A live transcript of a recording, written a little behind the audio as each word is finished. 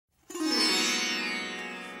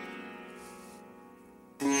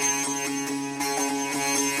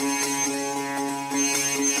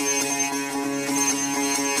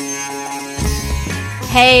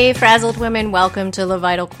Hey, frazzled women, welcome to Le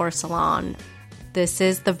Vital Core Salon. This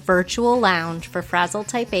is the virtual lounge for frazzled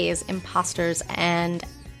type A's, imposters, and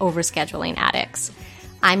overscheduling addicts.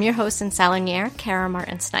 I'm your host and salonier, Kara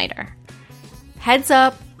Martin Snyder. Heads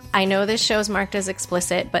up, I know this show's marked as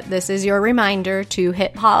explicit, but this is your reminder to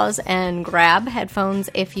hit pause and grab headphones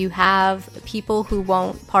if you have people who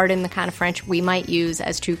won't pardon the kind of French we might use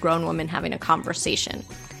as two grown women having a conversation.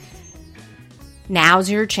 Now's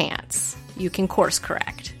your chance. You can course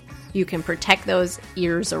correct. You can protect those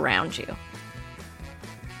ears around you.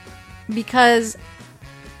 Because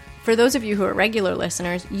for those of you who are regular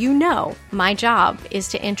listeners, you know my job is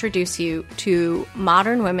to introduce you to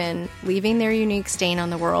modern women leaving their unique stain on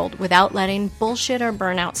the world without letting bullshit or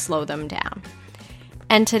burnout slow them down.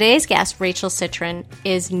 And today's guest, Rachel Citron,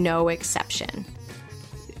 is no exception.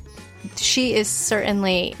 She is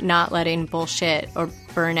certainly not letting bullshit or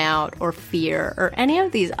burnout or fear or any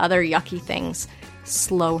of these other yucky things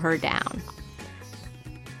slow her down.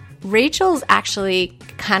 Rachel's actually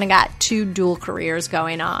kind of got two dual careers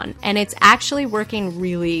going on, and it's actually working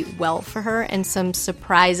really well for her in some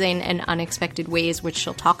surprising and unexpected ways, which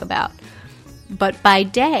she'll talk about. But by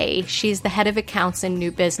day, she's the head of accounts and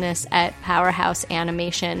new business at Powerhouse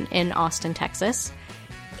Animation in Austin, Texas.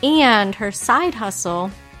 And her side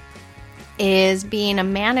hustle is being a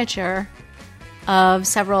manager of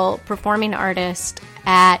several performing artists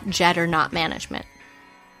at Jet or Not Management.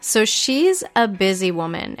 So she's a busy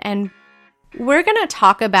woman, and we're going to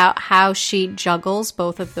talk about how she juggles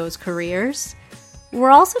both of those careers. We're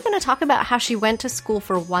also going to talk about how she went to school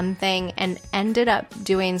for one thing and ended up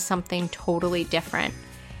doing something totally different,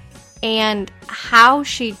 and how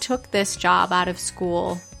she took this job out of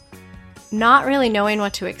school, not really knowing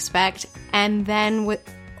what to expect, and then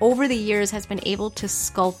over the years has been able to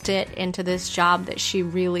sculpt it into this job that she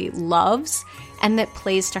really loves and that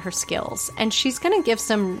plays to her skills. And she's going to give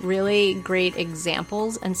some really great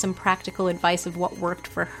examples and some practical advice of what worked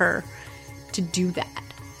for her to do that.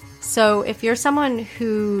 So if you're someone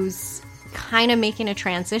who's kind of making a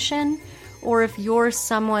transition, or if you're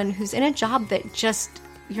someone who's in a job that just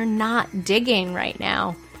you're not digging right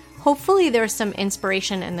now, hopefully there's some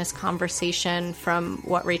inspiration in this conversation from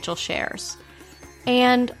what Rachel shares.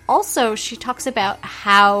 And also, she talks about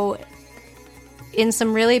how, in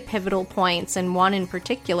some really pivotal points, and one in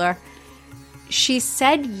particular, she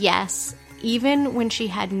said yes even when she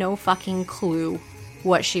had no fucking clue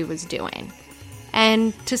what she was doing.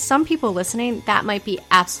 And to some people listening, that might be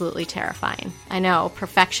absolutely terrifying. I know,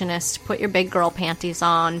 perfectionist, put your big girl panties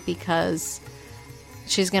on, because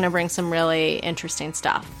she's going to bring some really interesting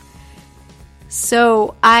stuff.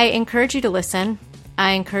 So I encourage you to listen.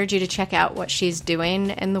 I encourage you to check out what she's doing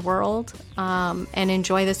in the world, and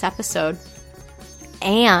enjoy this episode.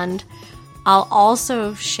 And I'll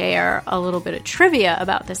also share a little bit of trivia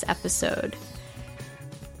about this episode.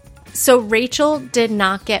 So Rachel did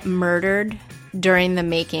not get murdered during the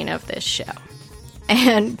making of this show.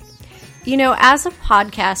 And, you know, as a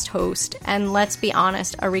podcast host, and let's be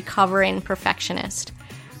honest, a recovering perfectionist,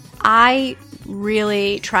 I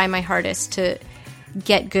really try my hardest to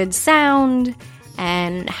get good sound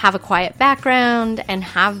and have a quiet background and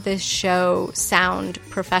have this show sound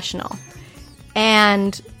professional.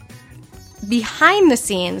 And behind the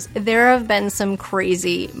scenes, there have been some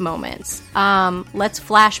crazy moments. Let's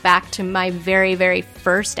flash back to my very, very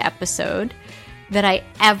first episode that I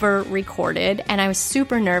ever recorded, and I was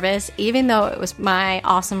super nervous, even though it was my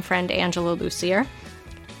awesome friend Angela Lucier.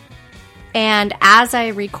 And as I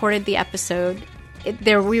recorded the episode,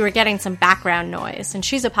 we were getting some background noise, and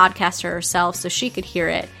she's a podcaster herself, so she could hear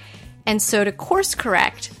it. And so to course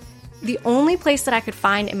correct, the only place that I could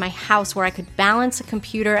find in my house where I could balance a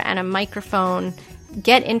computer and a microphone,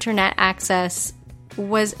 get internet access,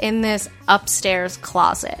 was in this upstairs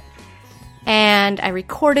closet. And I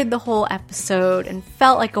recorded the whole episode and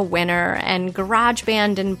felt like a winner, and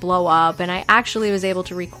GarageBand didn't blow up, and I actually was able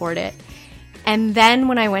to record it. And then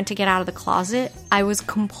when I went to get out of the closet, I was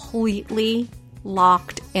completely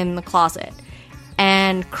locked in the closet,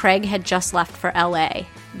 and Craig had just left for LA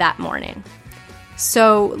that morning.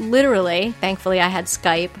 So literally, thankfully I had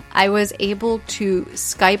Skype, I was able to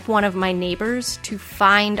Skype one of my neighbors to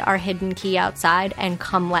find our hidden key outside and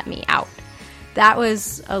come let me out. That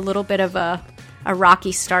was a little bit of a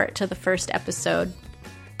rocky start to the first episode.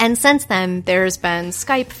 And since then, there's been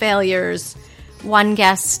Skype failures. One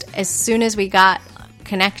guest, as soon as we got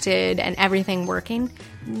connected and everything working,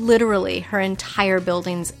 literally her entire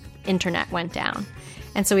building's internet went down.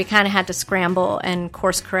 And so we kind of had to scramble and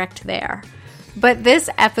course correct there. But this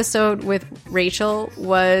episode with Rachel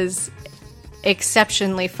was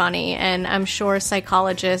exceptionally funny, and I'm sure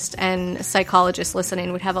psychologists and psychologists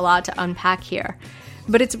listening would have a lot to unpack here.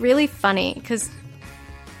 But it's really funny because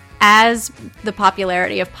as the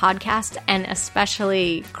popularity of podcasts, and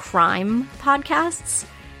especially crime podcasts,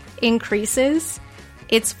 increases,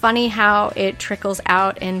 it's funny how it trickles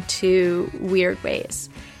out into weird ways.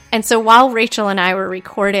 And so while Rachel and I were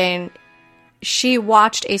recording, she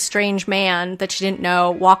watched a strange man that she didn't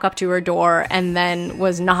know walk up to her door and then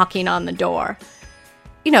was knocking on the door.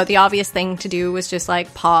 You know, the obvious thing to do was just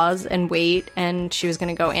like pause and wait, and she was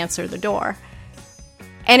going to go answer the door.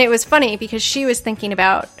 And it was funny because she was thinking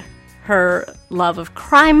about her love of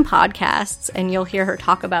crime podcasts, and you'll hear her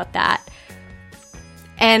talk about that.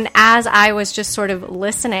 And as I was just sort of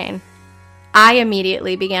listening, I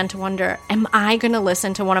immediately began to wonder, am I going to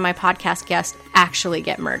listen to one of my podcast guests actually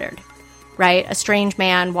get murdered? Right? A strange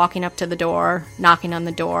man walking up to the door, knocking on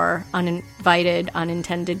the door, uninvited,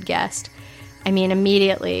 unintended guest. I mean,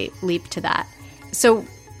 immediately leap to that. So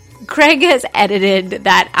Craig has edited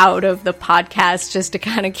that out of the podcast just to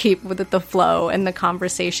kind of keep with the flow and the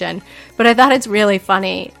conversation. But I thought it's really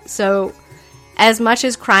funny. So as much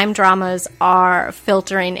as crime dramas are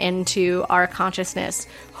filtering into our consciousness,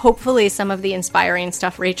 hopefully some of the inspiring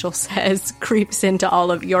stuff Rachel says creeps into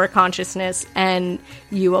all of your consciousness and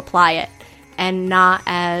you apply it, and not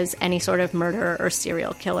as any sort of murderer or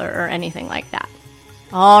serial killer or anything like that.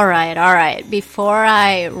 All right. Before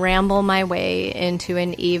I ramble my way into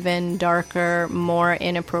an even darker, more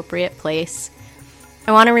inappropriate place,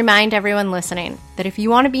 I want to remind everyone listening that if you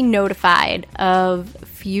want to be notified of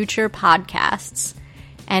future podcasts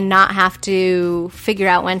and not have to figure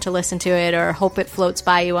out when to listen to it or hope it floats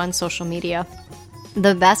by you on social media,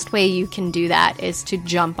 the best way you can do that is to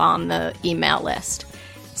jump on the email list.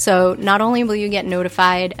 So not only will you get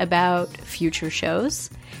notified about future shows,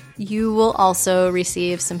 you will also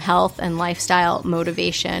receive some health and lifestyle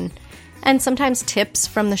motivation and sometimes tips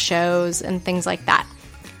from the shows and things like that.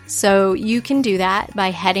 So you can do that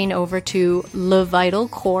by heading over to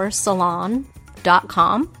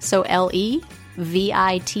levitalcorpssalon.com. So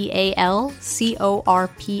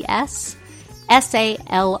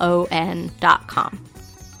levitalcorpssalon.com.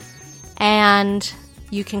 And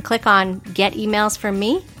you can click on Get Emails from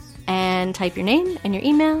Me and type your name and your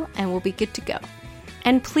email, and we'll be good to go.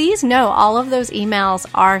 And please know all of those emails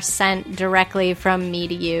are sent directly from me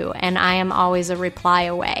to you, and I am always a reply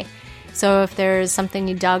away. So if there's something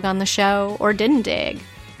you dug on the show or didn't dig,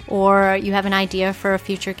 or you have an idea for a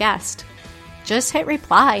future guest, just hit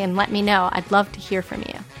reply and let me know. I'd love to hear from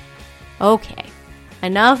you. Okay,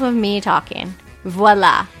 enough of me talking.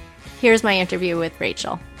 Voila! Here's my interview with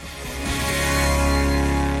Rachel.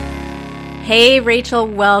 Hey, Rachel,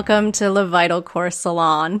 welcome to Le Vital Course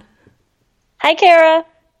Salon. Hi, Kara.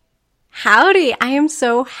 Howdy. I am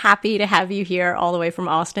so happy to have you here all the way from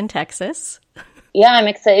Austin, Texas. Yeah, I'm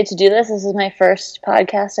excited to do this. This is my first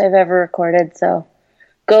podcast I've ever recorded, so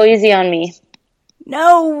go easy on me.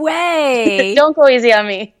 No way! Don't go easy on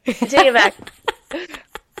me. Take it back.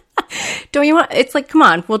 Don't you want... It's like, come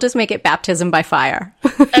on, we'll just make it baptism by fire.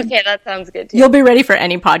 Okay, that sounds good too. You'll be ready for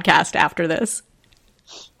any podcast after this.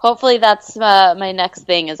 Hopefully that's my next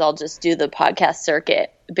thing is I'll just do the podcast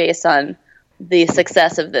circuit based on the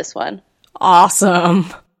success of this one. Awesome.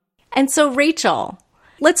 And so, Rachel,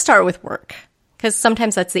 let's start with work, because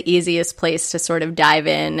sometimes that's the easiest place to sort of dive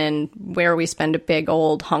in and where we spend a big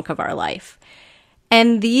old hunk of our life.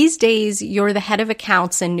 And these days, you're the head of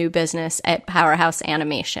accounts and new business at Powerhouse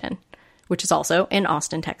Animation, which is also in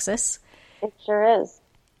Austin, Texas. It sure is.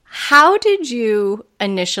 How did you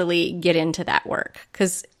initially get into that work?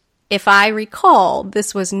 Because if I recall,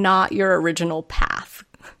 this was not your original path.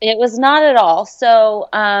 It was not at all. So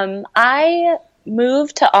I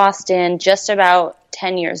moved to Austin just about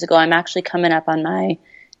 10 years ago. I'm actually coming up on my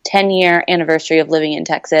 10-year anniversary of living in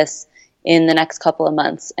Texas in the next couple of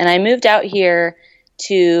months. And I moved out here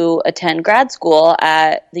to attend grad school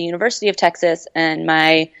at the University of Texas, and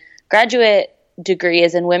my graduate degree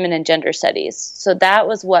is in women and gender studies. So that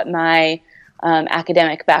was what my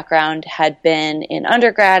academic background had been in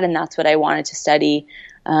undergrad, and that's what I wanted to study.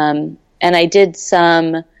 And I did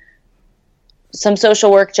some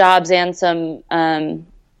social work jobs and some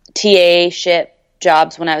TA-ship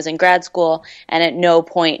jobs when I was in grad school, and at no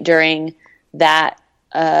point during that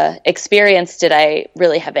experience did I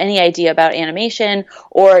really have any idea about animation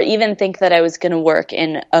or even think that I was going to work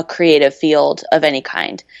in a creative field of any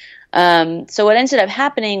kind. So what ended up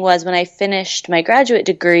happening was when I finished my graduate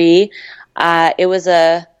degree, it was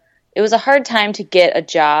a hard time to get a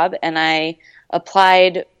job, and I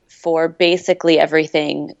applied for basically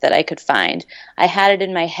everything that I could find. I had it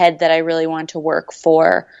in my head that I really wanted to work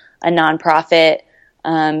for a nonprofit,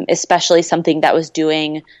 especially something that was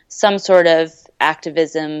doing some sort of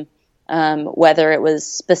activism, whether it was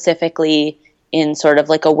specifically in sort of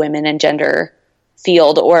like a women and gender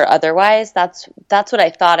field or otherwise. That's what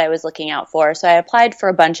I thought I was looking out for. So I applied for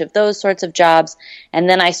a bunch of those sorts of jobs, and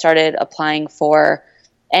then I started applying for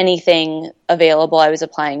anything available. I was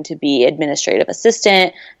applying to be administrative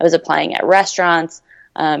assistant. I was applying at restaurants,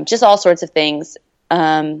 just all sorts of things.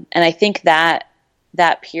 And I think that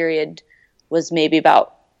period was maybe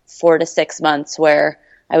about 4 to 6 months where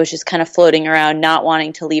I was just kind of floating around, not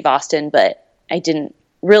wanting to leave Austin, but I didn't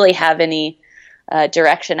really have any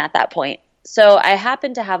direction at that point. So I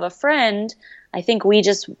happened to have a friend. I think we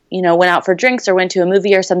just, went out for drinks or went to a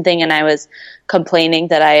movie or something, and I was complaining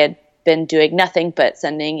that I had been doing nothing but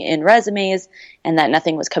sending in resumes and that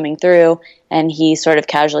nothing was coming through. And he sort of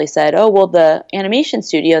casually said, "Oh, well, the animation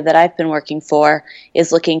studio that I've been working for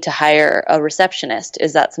is looking to hire a receptionist.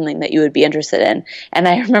 Is that something that you would be interested in?" And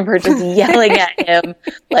I remember just yelling at him,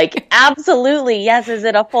 like, "Absolutely, yes. Is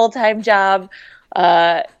it a full-time job?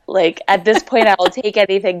 Like, at this point, I will take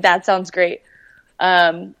anything. That sounds great."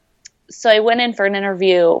 So I went in for an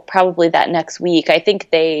interview probably that next week. I think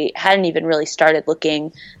they hadn't even really started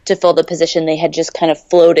looking to fill the position. They had just kind of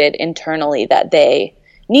floated internally that they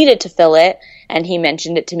needed to fill it. And he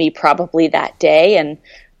mentioned it to me probably that day. And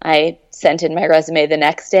I sent in my resume the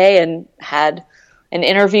next day and had an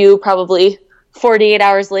interview probably 48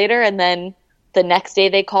 hours later. And then the next day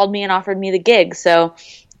they called me and offered me the gig. So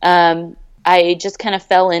I just kind of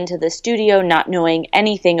fell into the studio not knowing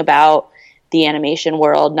anything about the animation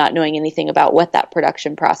world, not knowing anything about what that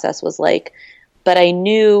production process was like. But I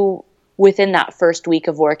knew within that first week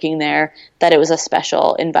of working there that it was a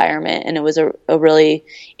special environment, and it was a really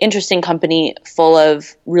interesting company full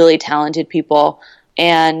of really talented people.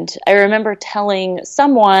 And I remember telling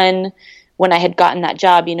someone when I had gotten that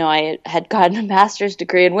job, I had gotten a master's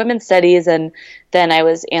degree in women's studies, and then I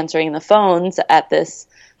was answering the phones at this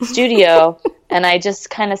studio. And I just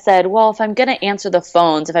kind of said, well, if I'm going to answer the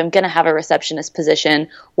phones, if I'm going to have a receptionist position,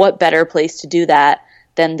 what better place to do that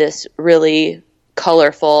than this really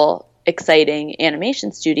colorful, exciting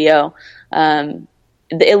animation studio? At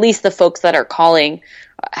least the folks that are calling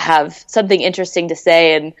have something interesting to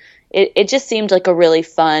say. And it just seemed like a really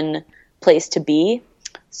fun place to be.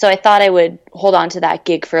 So I thought I would hold on to that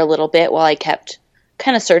gig for a little bit while I kept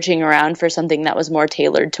kind of searching around for something that was more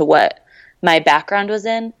tailored to what my background was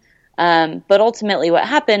in. But ultimately what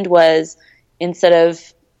happened was, instead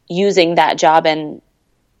of using that job and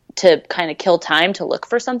to kind of kill time to look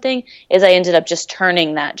for something, is I ended up just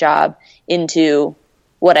turning that job into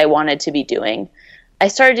what I wanted to be doing. I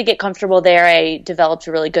started to get comfortable there. I developed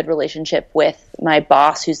a really good relationship with my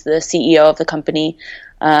boss, who's the CEO of the company.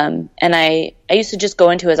 And I used to just go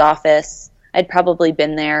into his office. I'd probably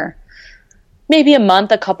been there maybe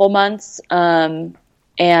a couple months,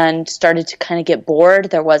 and started to kind of get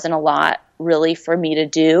bored. There wasn't a lot really for me to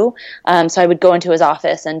do. So I would go into his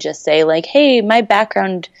office and just say, like, "Hey, my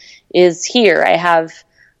background is here. I have,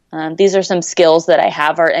 these are some skills that I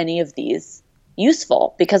have. Are any of these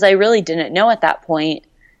useful?" Because I really didn't know at that point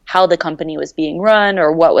how the company was being run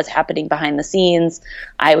or what was happening behind the scenes.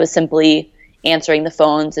 I was simply answering the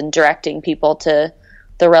phones and directing people to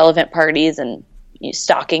the relevant parties and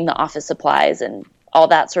stocking the office supplies and all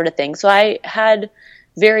that sort of thing. So I had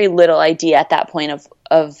very little idea at that point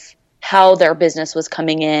of how their business was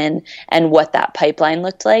coming in and what that pipeline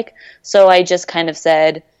looked like. So I just kind of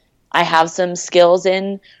said, I have some skills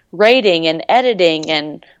in writing and editing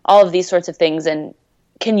and all of these sorts of things, and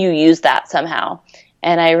can you use that somehow?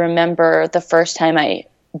 And I remember the first time I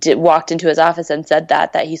walked into his office and said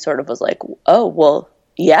that he sort of was like, "Oh, well,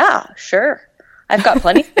 yeah, sure. I've got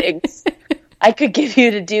plenty of things I could give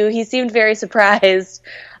you to do." He seemed very surprised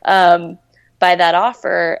by that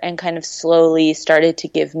offer, and kind of slowly started to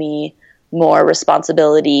give me more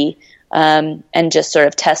responsibility, and just sort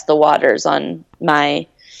of test the waters on my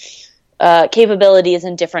capabilities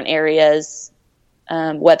in different areas,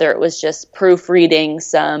 whether it was just proofreading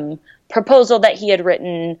some proposal that he had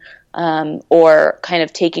written, or kind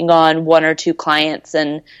of taking on one or two clients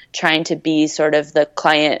and trying to be sort of the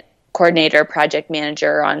client coordinator, project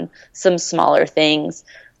manager on some smaller things.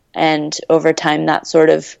 And over time, that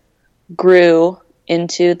sort of grew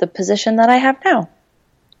into the position that I have now.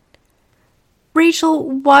 Rachel,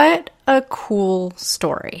 what a cool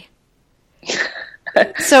story.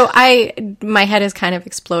 So my head is kind of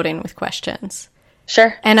exploding with questions.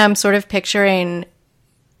 Sure. And I'm sort of picturing,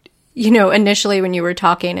 initially when you were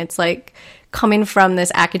talking, it's like coming from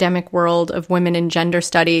this academic world of women and gender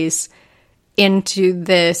studies into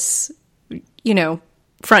this,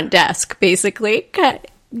 front desk, basically.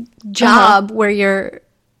 job where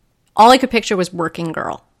all I could picture was working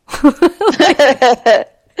girl.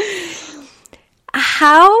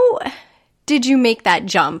 How did you make that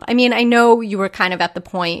jump? I mean, I know you were kind of at the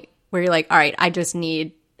point where you're like, all right, I just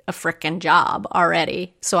need a frickin' job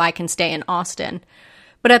already so I can stay in Austin.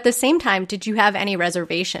 But at the same time, did you have any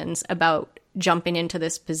reservations about jumping into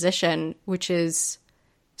this position, which is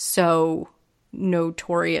so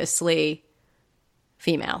notoriously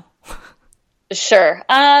female? Sure.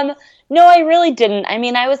 No, I really didn't. I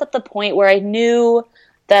mean, I was at the point where I knew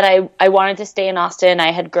that I wanted to stay in Austin.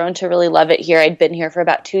 I had grown to really love it here. I'd been here for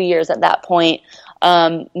about 2 years at that point.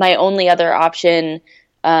 My only other option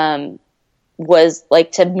was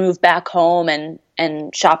like to move back home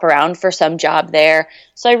and shop around for some job there.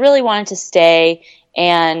 So I really wanted to stay.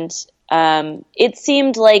 And it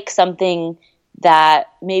seemed like something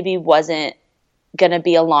that maybe wasn't going to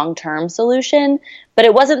be a long-term solution, but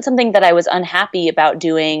it wasn't something that I was unhappy about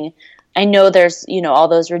doing. I know there's, all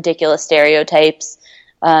those ridiculous stereotypes.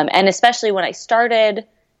 And especially when I started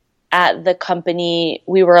at the company,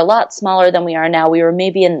 we were a lot smaller than we are now. We were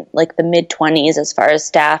maybe in like the mid-20s as far as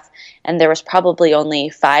staff, and there was probably only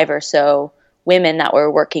 5 or so women that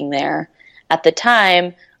were working there at the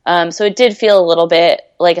time. So it did feel a little bit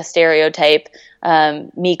like a stereotype,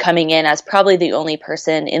 me coming in as probably the only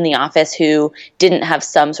person in the office who didn't have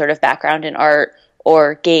some sort of background in art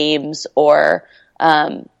or games or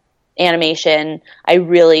animation. I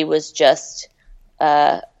really was just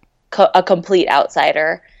a complete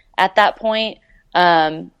outsider at that point.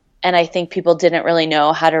 And I think people didn't really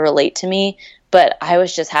know how to relate to me, but I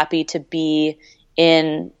was just happy to be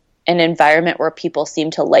in an environment where people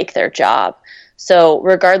seemed to like their job. So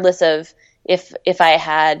regardless of if I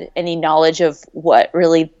had any knowledge of what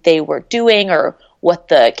really they were doing or what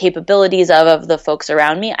the capabilities of the folks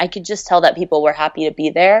around me, I could just tell that people were happy to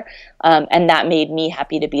be there. And that made me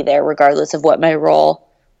happy to be there regardless of what my role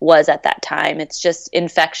was at that time. It's just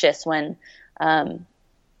infectious when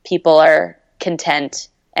people are content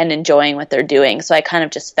and enjoying what they're doing. So I kind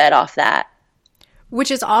of just fed off that. Which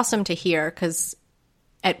is awesome to hear, because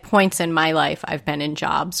at points in my life, I've been in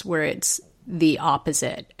jobs where it's the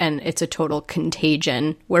opposite and it's a total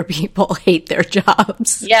contagion where people hate their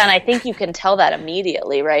jobs. Yeah, and I think you can tell that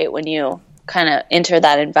immediately, right? When you kind of enter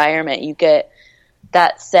that environment, you get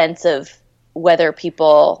that sense of whether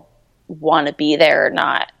people want to be there or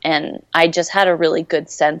not. And I just had a really good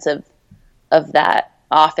sense of that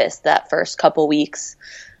office that first couple weeks.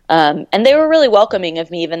 And they were really welcoming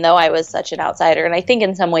of me, even though I was such an outsider. And I think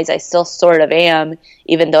in some ways I still sort of am,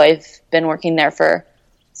 even though I've been working there for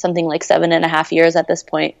something like 7.5 years at this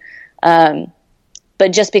point.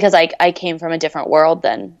 But just because I came from a different world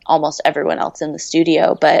than almost everyone else in the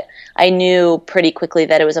studio. But I knew pretty quickly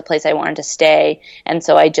that it was a place I wanted to stay. And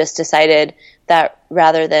so I just decided that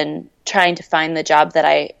rather than trying to find the job that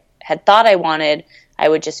I had thought I wanted, I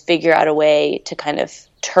would just figure out a way to kind of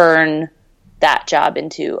turn that job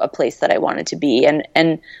into a place that I wanted to be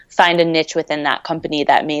and find a niche within that company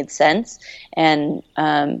that made sense. And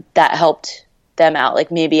that helped them out.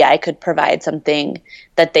 Like maybe I could provide something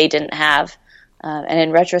that they didn't have. And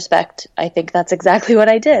in retrospect, I think that's exactly what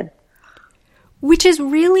I did. Which is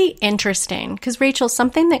really interesting because, Rachel,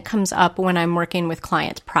 something that comes up when I'm working with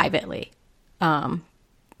clients privately,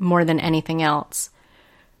 more than anything else,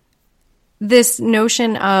 this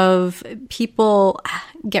notion of people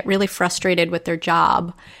get really frustrated with their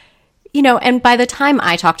job, and by the time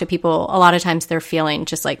I talk to people, a lot of times they're feeling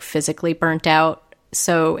just like physically burnt out.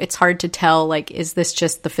 So it's hard to tell, like, is this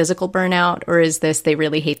just the physical burnout or is this they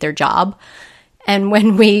really hate their job? And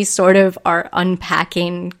when we sort of are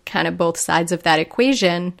unpacking kind of both sides of that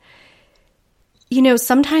equation,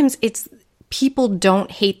 sometimes it's people don't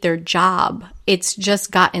hate their job. It's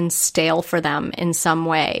just gotten stale for them in some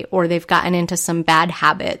way, or they've gotten into some bad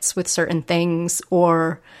habits with certain things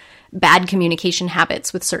or bad communication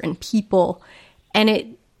habits with certain people.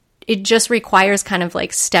 And it just requires kind of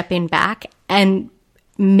like stepping back and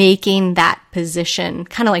making that position,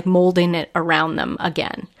 kind of like molding it around them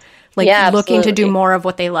again. Like looking to do more of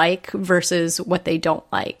what they like versus what they don't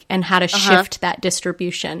like and how to shift that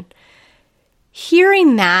distribution.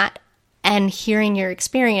 Hearing that and hearing your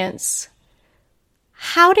experience,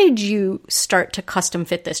 how did you start to custom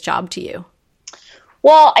fit this job to you?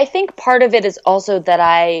 Well, I think part of it is also that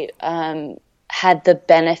I had the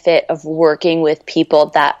benefit of working with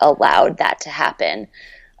people that allowed that to happen.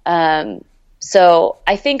 So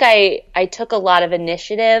I think I took a lot of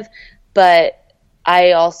initiative, but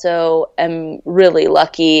I also am really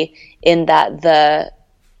lucky in that the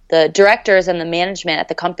directors and the management at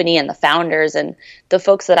the company and the founders and the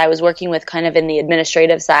folks that I was working with kind of in the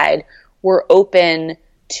administrative side were open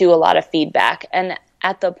to a lot of feedback. And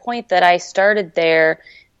at the point that I started there,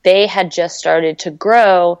 they had just started to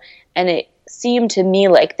grow, and it seemed to me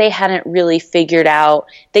like they hadn't really figured out,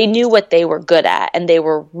 they knew what they were good at, and they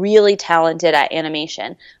were really talented at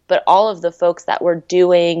animation. But all of the folks that were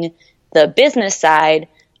doing the business side,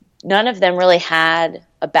 none of them really had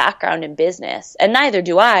a background in business, and neither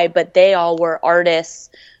do I, but they all were artists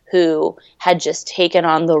who had just taken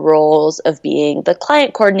on the roles of being the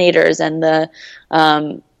client coordinators and the,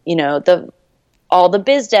 all the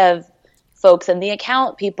biz dev folks and the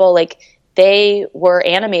account people. Like, they were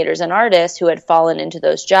animators and artists who had fallen into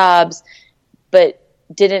those jobs, but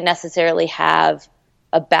didn't necessarily have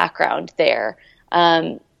a background there.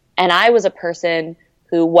 And I was a person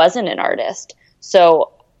who wasn't an artist.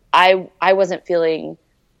 So I wasn't feeling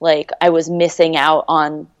like I was missing out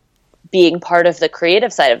on being part of the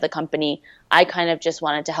creative side of the company. I kind of just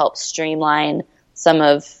wanted to help streamline some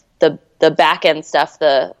of the back end stuff,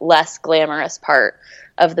 the less glamorous part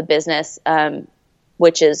of the business,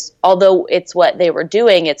 which is, although it's what they were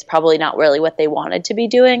doing, it's probably not really what they wanted to be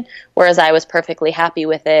doing. Whereas I was perfectly happy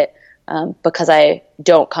with it because I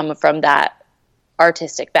don't come from that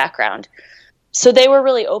artistic background. So they were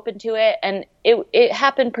really open to it, and it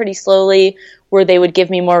happened pretty slowly, where they would give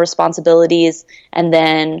me more responsibilities, and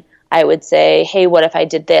then I would say, hey, what if I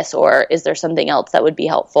did this? Or is there something else that would be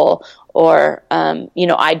helpful? Or,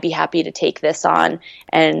 I'd be happy to take this on.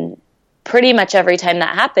 And pretty much every time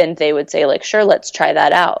that happened, they would say, like, sure, let's try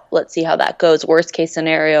that out. Let's see how that goes. Worst case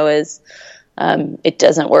scenario is it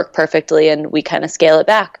doesn't work perfectly, and we kind of scale it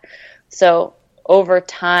back. So over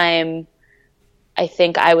time, I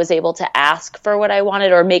think I was able to ask for what I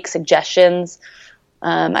wanted or make suggestions.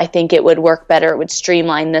 I think it would work better. It would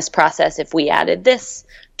streamline this process if we added this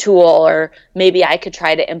tool, or maybe I could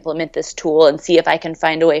try to implement this tool and see if I can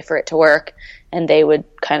find a way for it to work. And they would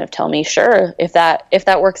kind of tell me, sure, if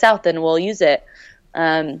that works out, then we'll use it.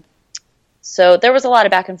 So there was a lot of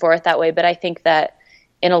back and forth that way, but I think that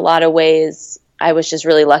in a lot of ways, I was just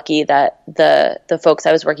really lucky that the folks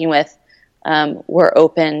I was working with were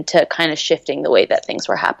open to kind of shifting the way that things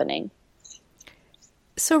were happening.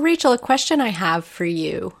 So Rachel, a question I have for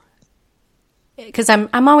you, because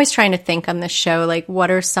I'm always trying to think on this show, like, what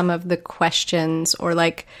are some of the questions, or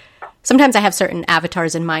like, sometimes I have certain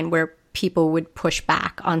avatars in mind where people would push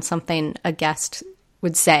back on something a guest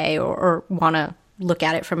would say, or want to look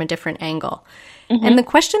at it from a different angle. Mm-hmm. And the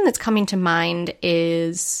question that's coming to mind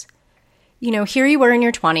is, here you were in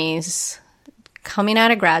your 20s, coming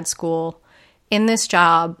out of grad school, in this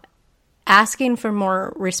job, asking for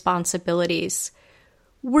more responsibilities.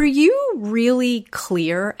 Were you really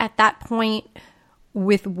clear at that point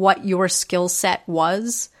with what your skill set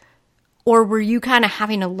was? Or were you kind of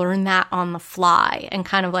having to learn that on the fly and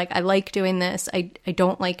kind of like, I like doing this, I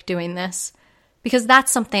don't like doing this? Because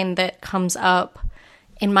that's something that comes up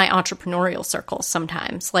in my entrepreneurial circles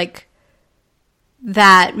sometimes, like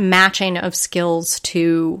that matching of skills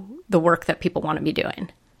to the work that people want to be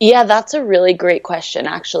doing. Yeah, that's a really great question,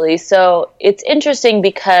 actually. So it's interesting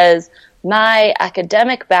because my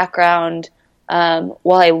academic background, while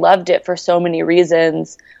I loved it for so many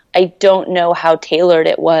reasons, I don't know how tailored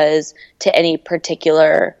it was to any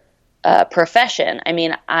particular profession. I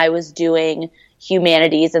mean, I was doing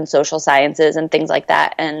humanities and social sciences and things like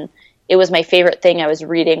that, and it was my favorite thing. I was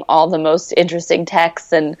reading all the most interesting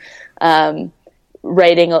texts and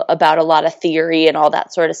writing about a lot of theory and all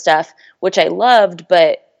that sort of stuff, which I loved,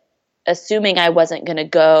 but assuming I wasn't going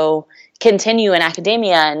to continue in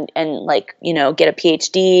academia and get a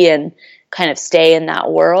PhD and kind of stay in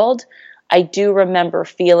that world, I do remember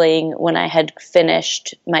feeling when I had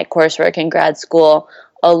finished my coursework in grad school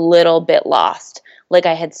a little bit lost. Like,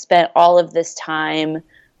 I had spent all of this time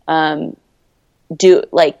getting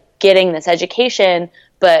this education,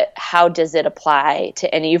 but how does it apply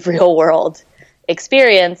to any real world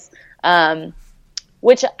experience?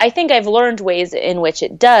 Which I think I've learned ways in which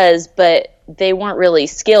it does, but they weren't really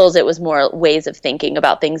skills. It was more ways of thinking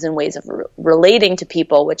about things and ways of relating to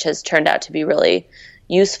people, which has turned out to be really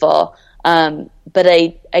useful. But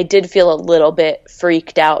I did feel a little bit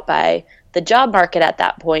freaked out by the job market at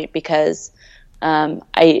that point because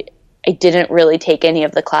I didn't really take any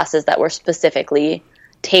of the classes that were specifically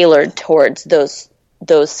tailored towards those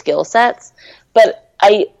skill sets. But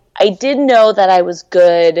I did know that I was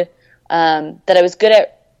good. That I was good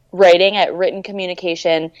at writing, at written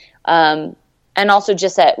communication, and also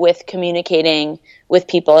just with communicating with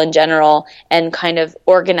people in general and kind of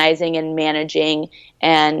organizing and managing.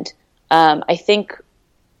 And I think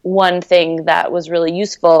one thing that was really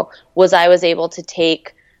useful was I was able to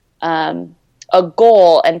take a a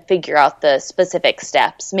goal and figure out the specific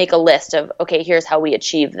steps, make a list of, okay, here's how we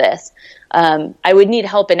achieve this. I would need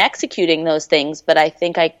help in executing those things, but I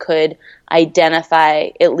think I could identify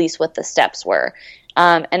at least what the steps were.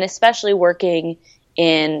 And especially working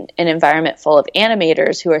in an environment full of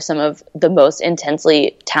animators who are some of the most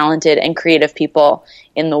intensely talented and creative people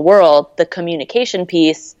in the world, the communication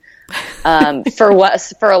piece for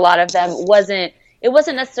a lot of them wasn't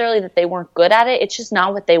necessarily that they weren't good at it. It's just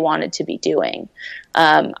not what they wanted to be doing.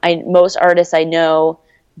 Most artists I know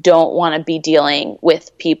don't want to be dealing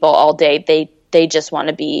with people all day. They just want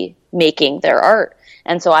to be making their art.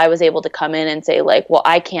 And so I was able to come in and say, like, well,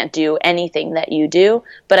 I can't do anything that you do,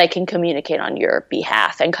 but I can communicate on your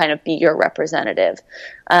behalf and kind of be your representative.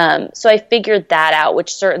 So I figured that out,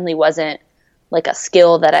 which certainly wasn't like a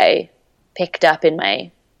skill that I picked up in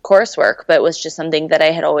my coursework, but was just something that I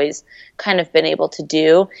had always kind of been able to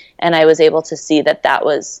do. And I was able to see that that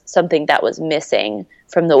was something that was missing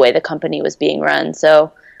from the way the company was being run.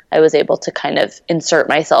 So I was able to kind of insert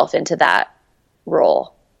myself into that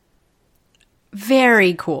role.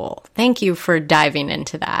 Very cool. Thank you for diving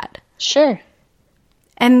into that. Sure.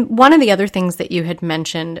 And one of the other things that you had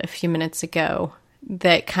mentioned a few minutes ago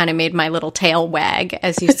that kind of made my little tail wag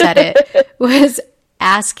as you said it was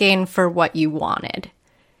asking for what you wanted.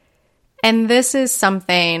 And this is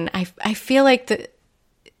something I feel like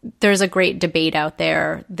there's a great debate out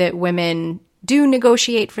there that women do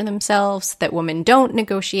negotiate for themselves, that women don't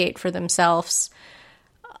negotiate for themselves.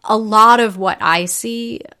 A lot of what I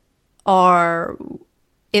see are,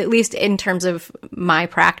 at least in terms of my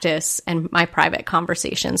practice and my private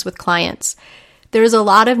conversations with clients, there's a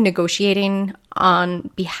lot of negotiating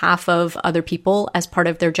on behalf of other people as part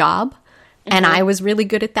of their job. Mm-hmm. And I was really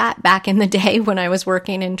good at that back in the day when I was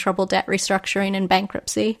working in troubled debt restructuring and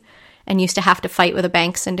bankruptcy and used to have to fight with a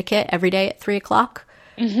bank syndicate every day at 3:00.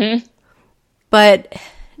 Mm-hmm. But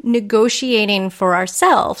negotiating for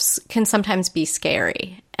ourselves can sometimes be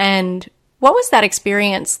scary. And what was that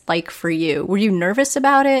experience like for you? Were you nervous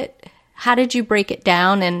about it? How did you break it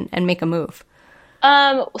down and make a move?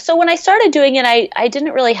 So when I started doing it, I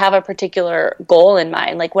didn't really have a particular goal in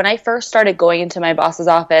mind. Like when I first started going into my boss's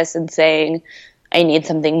office and saying, I need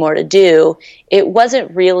something more to do, it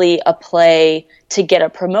wasn't really a play to get a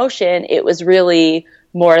promotion. It was really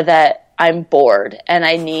more that I'm bored and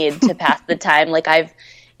I need to pass the time. Like I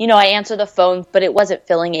answer the phone, but it wasn't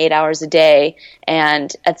filling 8 hours a day.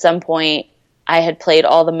 And at some point I had played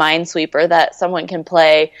all the Minesweeper that someone can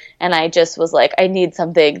play. And I just was like, I need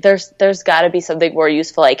something. There's got to be something more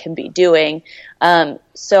useful I can be doing.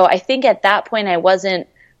 So I think at that point I wasn't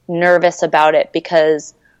nervous about it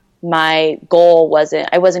because my goal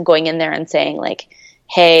I wasn't going in there and saying like,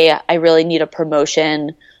 hey, I really need a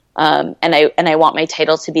promotion. And I want my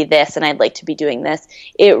title to be this and I'd like to be doing this.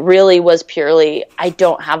 It really was purely, I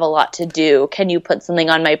don't have a lot to do. Can you put something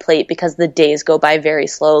on my plate? Because the days go by very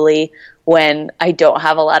slowly when I don't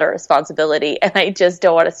have a lot of responsibility and I just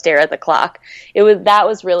don't want to stare at the clock. That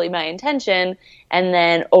was really my intention. And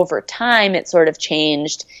then over time, it sort of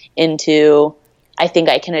changed into, I think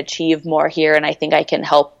I can achieve more here and I think I can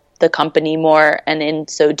help the company more and in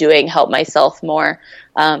so doing help myself more.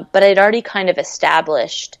 But I'd already kind of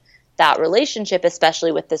established that relationship,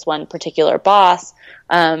 especially with this one particular boss.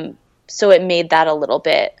 So it made that a little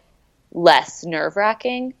bit less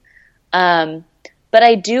nerve-wracking. But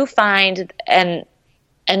I do find, and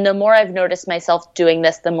the more I've noticed myself doing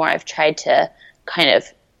this, the more I've tried to kind of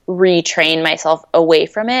retrain myself away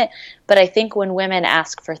from it. But I think when women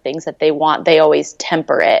ask for things that they want, they always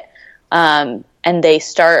temper it. And they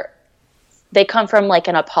come from like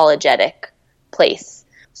an apologetic place.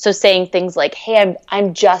 So saying things like, hey,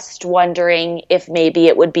 I'm just wondering if maybe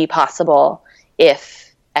it would be possible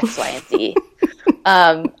if X, Y, and Z.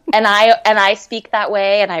 And I speak that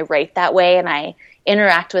way and I write that way and I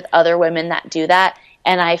interact with other women that do that.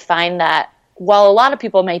 And I find that while a lot of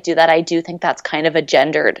people might do that, I do think that's kind of a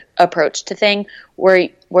gendered approach to thing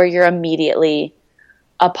where you're immediately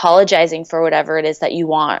apologizing for whatever it is that you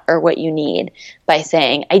want or what you need by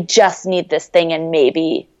saying, I just need this thing and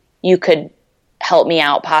maybe you could help me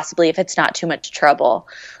out possibly if it's not too much trouble.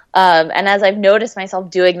 And as I've noticed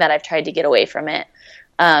myself doing that, I've tried to get away from it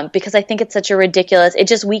because I think it's such a ridiculous, it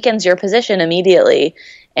just weakens your position immediately.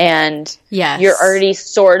 And yes, you're already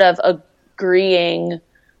sort of agreeing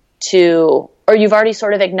to, or you've already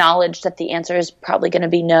sort of acknowledged that the answer is probably going to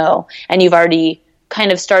be no. And you've already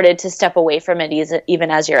kind of started to step away from it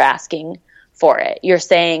even as you're asking for it. You're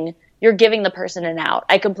saying, you're giving the person an out.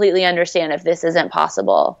 I completely understand if this isn't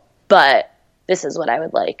possible, but this is what I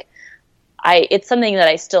would like. It's something that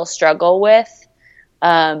I still struggle with,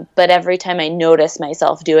 but every time I notice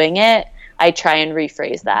myself doing it, I try and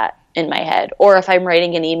rephrase that in my head. Or if I'm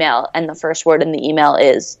writing an email and the first word in the email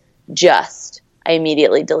is just, I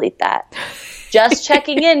immediately delete that. Just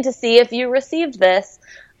checking in to see if you received this.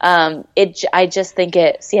 I just think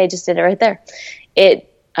I just did it right there. It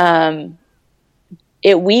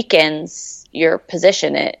weakens your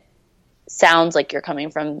position. It sounds like you're coming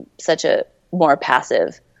from such a more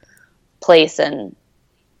passive place and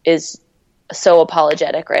is so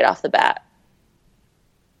apologetic right off the bat.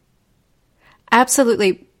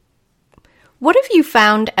 Absolutely. What have you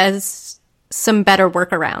found as some better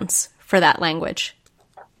workarounds for that language?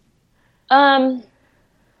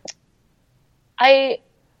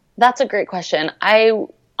 That's a great question. I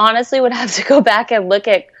honestly would have to go back and look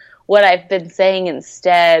at what I've been saying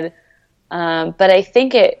instead. But I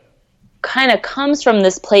think it kind of comes from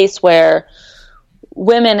this place where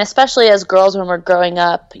women, especially as girls when we're growing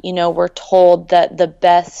up, we're told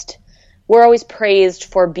that we're always praised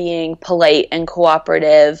for being polite and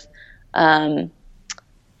cooperative, and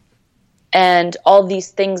all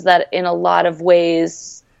these things that in a lot of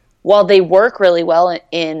ways, while they work really well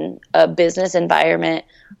in a business environment,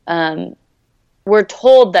 we're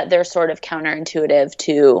told that they're sort of counterintuitive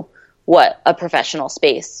to what a professional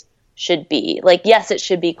space should be. Like, yes, it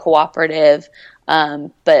should be cooperative,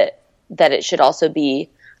 but that it should also be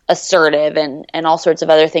assertive and all sorts of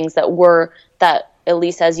other things that at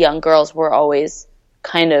least as young girls we're always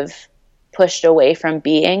kind of pushed away from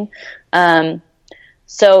being.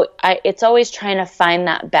 So it's always trying to find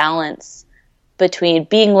that balance between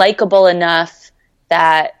being likable enough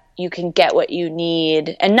that you can get what you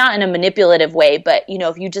need, and not in a manipulative way, but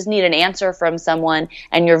if you just need an answer from someone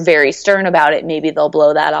and you're very stern about it, maybe they'll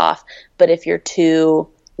blow that off. But if you're too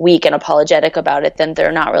weak and apologetic about it, then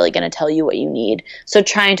they're not really going to tell you what you need. So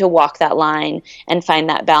trying to walk that line and find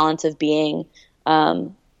that balance of being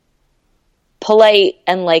polite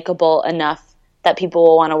and likable enough that people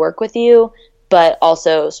will want to work with you, but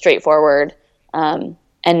also straightforward, and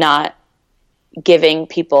not giving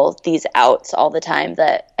people these outs all the time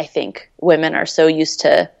that I think women are so used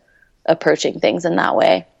to approaching things in that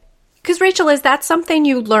way. Because Rachel, is that something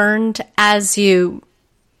you learned as you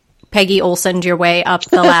Peggy Olsen'd your way up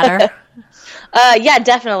the ladder? Yeah,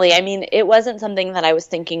 definitely. I mean, it wasn't something that I was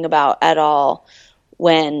thinking about at all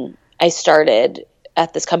when I started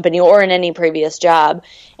at this company or in any previous job.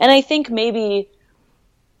 And I think maybe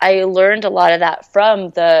I learned a lot of that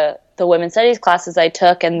from the women's studies classes I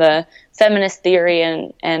took and the feminist theory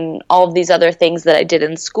and all of these other things that I did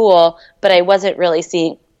in school, but I wasn't really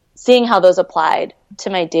seeing how those applied to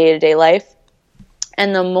my day-to-day life.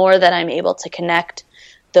 And the more that I'm able to connect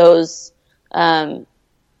those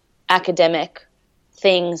academic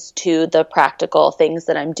things to the practical things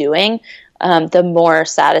that I'm doing, the more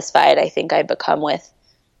satisfied I think I become with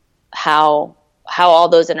how all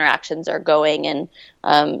those interactions are going and,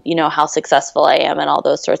 how successful I am and all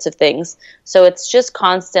those sorts of things. So it's just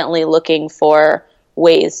constantly looking for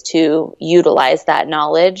ways to utilize that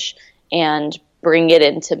knowledge and bring it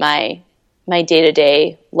into my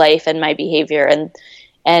day-to-day life and my behavior.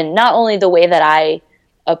 And not only the way that I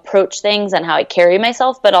approach things and how I carry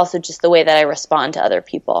myself, but also just the way that I respond to other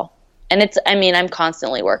people. And I'm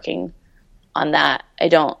constantly working on that. I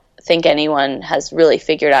don't think anyone has really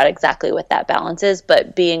figured out exactly what that balance is,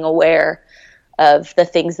 but being aware of the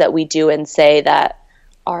things that we do and say that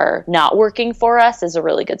are not working for us is a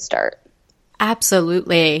really good start.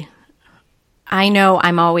 Absolutely. I know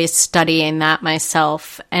I'm always studying that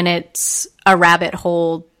myself, and it's a rabbit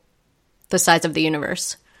hole the size of the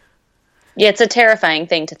universe. Yeah, it's a terrifying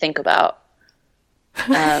thing to think about.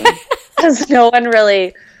 Because no one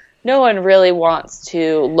really wants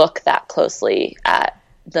to look that closely at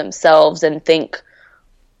themselves and think,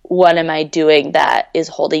 what am I doing that is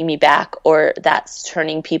holding me back, or that's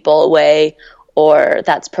turning people away, or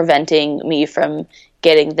that's preventing me from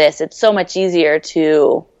getting this. It's so much easier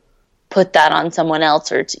to put that on someone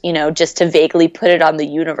else, or just to vaguely put it on the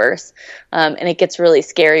universe. And it gets really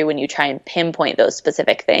scary when you try and pinpoint those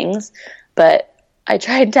specific things. But I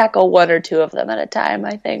try and tackle one or two of them at a time,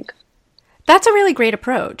 I think. That's a really great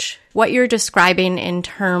approach. What you're describing in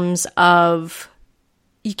terms of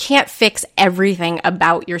you can't fix everything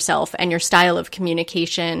about yourself and your style of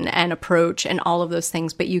communication and approach and all of those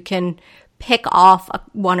things, but you can pick off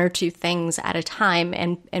one or two things at a time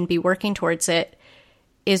and be working towards it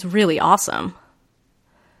is really awesome.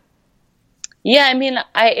 Yeah,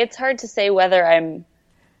 it's hard to say whether I'm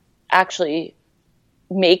actually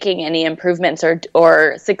making any improvements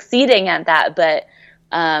or succeeding at that, but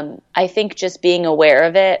I think just being aware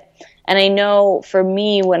of it. And I know for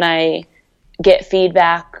me, when I get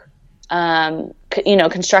feedback,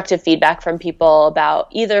 constructive feedback from people about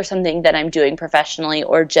either something that I'm doing professionally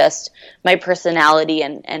or just my personality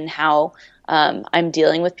and how I'm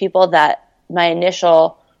dealing with people, that my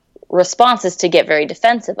initial response is to get very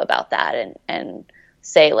defensive about that and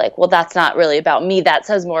say like, well, that's not really about me. That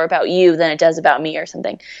says more about you than it does about me or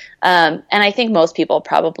something. And I think most people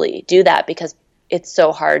probably do that because it's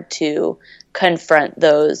so hard to confront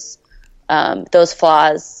those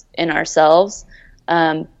flaws in ourselves.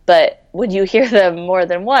 But when you hear them more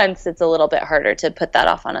than once, it's a little bit harder to put that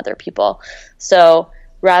off on other people. So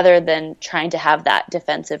rather than trying to have that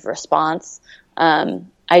defensive response,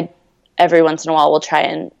 I every once in a while will try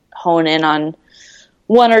and hone in on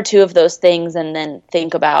one or two of those things and then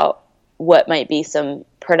think about what might be some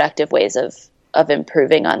productive ways of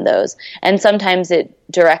improving on those. And sometimes it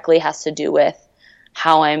directly has to do with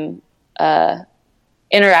how I'm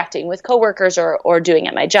interacting with coworkers or doing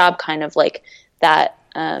at my job, kind of like that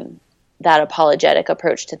apologetic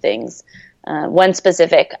approach to things. One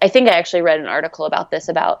specific, I think I actually read an article about this,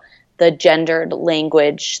 about the gendered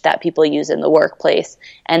language that people use in the workplace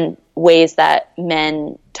and ways that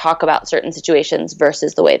men talk about certain situations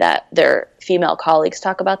versus the way that their female colleagues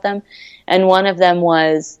talk about them. And one of them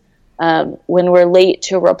was when we're late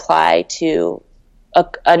to reply to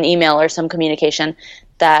an email or some communication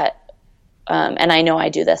that, and I know I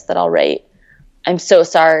do this, that I'll write, "I'm so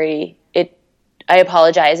sorry. I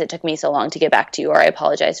apologize. It took me so long to get back to you," or "I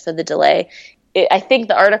apologize for the delay." I think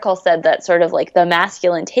the article said that sort of like the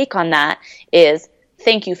masculine take on that is,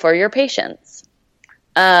 "Thank you for your patience."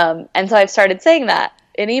 And so I've started saying that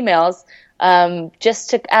in emails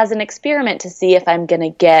just as an experiment to see if I'm going to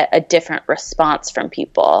get a different response from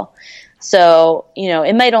people. So,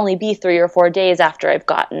 it might only be 3 or 4 days after I've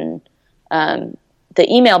gotten the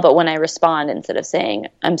email, but when I respond, instead of saying,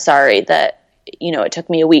 "I'm sorry that it took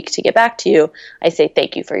me a week to get back to you," I say,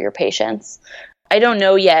 "Thank you for your patience." I don't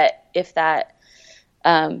know yet if that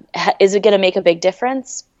is it going to make a big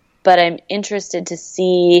difference, but I'm interested to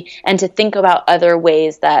see and to think about other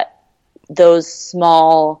ways that those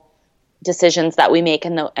small decisions that we make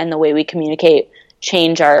and the way we communicate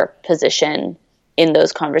change our position in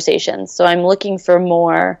those conversations. So I'm looking for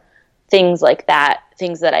more things like that,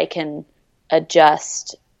 things that I can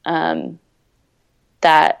adjust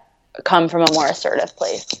that come from a more assertive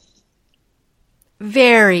place.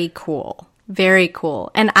 Very cool. Very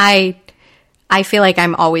cool. And I feel like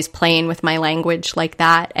I'm always playing with my language like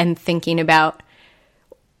that and thinking about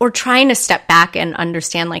or trying to step back and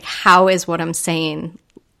understand, like, how is what I'm saying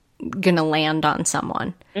going to land on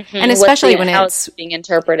someone? Mm-hmm. And especially when it's being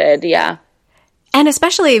interpreted. Yeah. And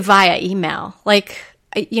especially via email. Like,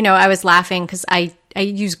 I was laughing because I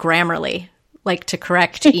use Grammarly, like, to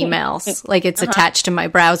correct emails. Like, it's attached to my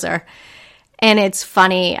browser. And it's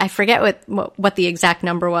funny. I forget what the exact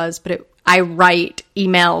number was, but I write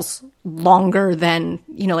emails longer than,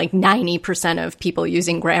 like 90% of people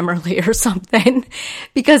using Grammarly or something,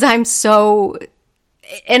 because I'm so,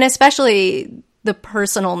 and especially the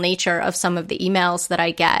personal nature of some of the emails that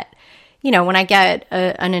I get. When I get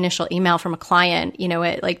an initial email from a client,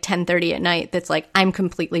 at like 10:30 at night, that's like, "I'm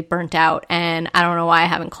completely burnt out and I don't know why I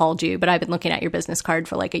haven't called you, but I've been looking at your business card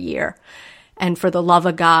for like a year. And for the love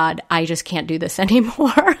of God, I just can't do this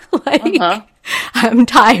anymore. Like, I'm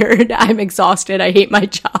tired. I'm exhausted. I hate my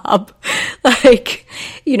job. Like,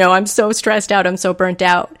 I'm so stressed out. I'm so burnt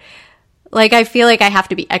out." Like, I feel like I have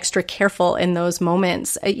to be extra careful in those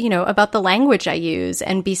moments, about the language I use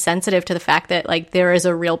and be sensitive to the fact that, like, there is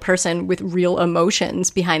a real person with real emotions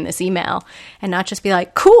behind this email and not just be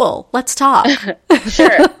like, "Cool, let's talk."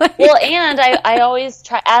 Sure. Well, and I always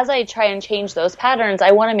try, as I try and change those patterns,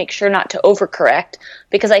 I want to make sure not to overcorrect,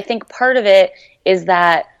 because I think part of it is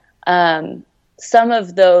that some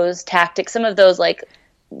of those tactics, some of those like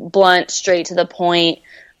blunt, straight to the point,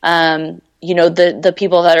 the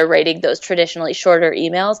people that are writing those traditionally shorter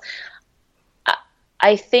emails,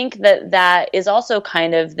 I think that is also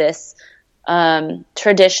kind of this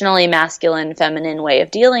traditionally masculine, feminine way of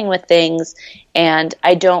dealing with things. And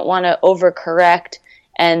I don't want to overcorrect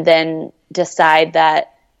and then decide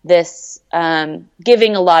that this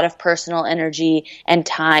giving a lot of personal energy and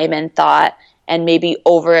time and thought and maybe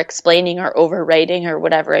over-explaining or over-writing or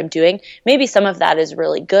whatever I'm doing, maybe some of that is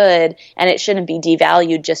really good and it shouldn't be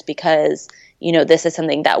devalued just because, this is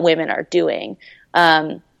something that women are doing.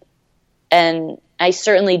 And I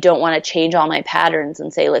certainly don't want to change all my patterns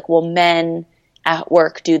and say, like, well, men at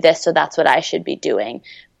work do this, so that's what I should be doing.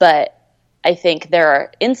 But I think there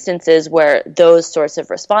are instances where those sorts of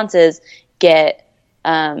responses get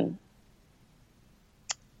a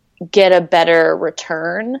better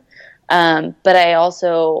return. But I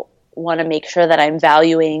also want to make sure that I'm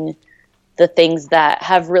valuing the things that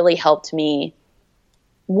have really helped me,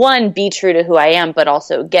 one, be true to who I am, but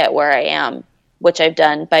also get where I am, which I've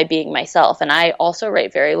done by being myself. And I also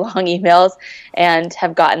write very long emails and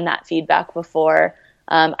have gotten that feedback before.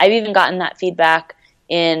 I've even gotten that feedback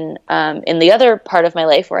in the other part of my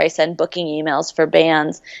life where I send booking emails for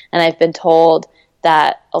bands, and I've been told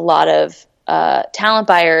that a lot of talent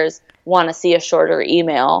buyers want to see a shorter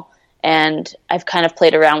email, and I've kind of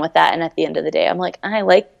played around with that, and at the end of the day, I'm like, I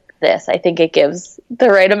like this. I think it gives the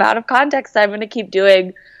right amount of context. I'm going to keep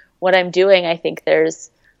doing what I'm doing. I think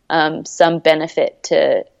there's some benefit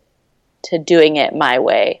to doing it my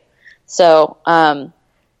way. So,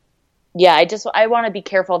 yeah, I want to be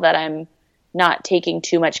careful that I'm not taking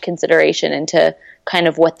too much consideration into kind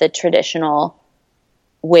of what the traditional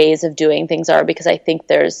ways of doing things are, because I think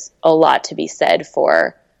there's a lot to be said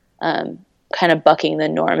for kind of bucking the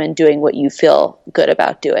norm and doing what you feel good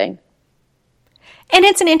about doing. And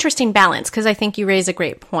it's an interesting balance, because I think you raise a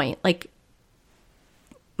great point. Like,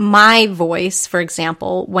 my voice, for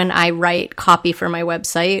example, when I write copy for my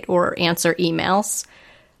website or answer emails,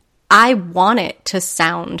 I want it to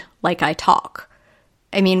sound like I talk.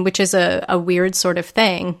 I mean, which is a weird sort of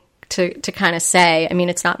thing to kind of say. I mean,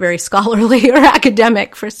 it's not very scholarly or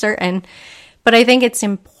academic for certain, but I think it's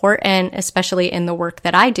important, especially in the work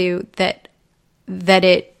that I do, that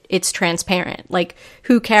it's transparent. Like,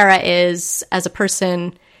 who Kara is as a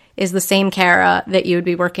person is the same Kara that you would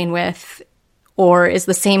be working with, or is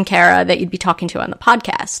the same Kara that you'd be talking to on the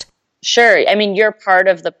podcast. Sure. I mean, you're part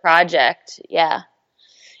of the project. Yeah.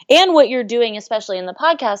 And what you're doing, especially in the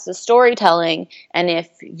podcast, is storytelling. And if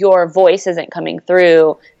your voice isn't coming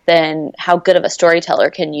through, then how good of a storyteller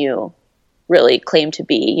can you really claim to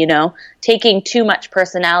be? You know, taking too much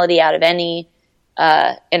personality out of any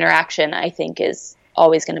interaction, I think, is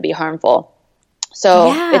always going to be harmful.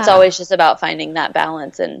 So It's always just about finding that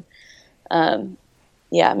balance and,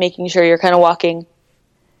 making sure you're kind of walking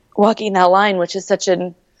that line, which is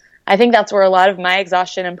I think that's where a lot of my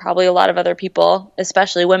exhaustion, and probably a lot of other people,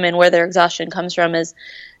 especially women, where their exhaustion comes from, is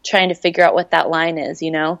trying to figure out what that line is,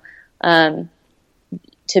 you know,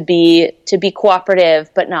 to be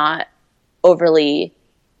cooperative, but not overly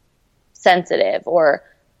sensitive, or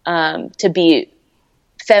to be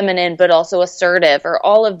feminine, but also assertive, or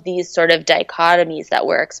all of these sort of dichotomies that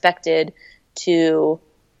we're expected to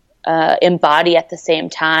embody at the same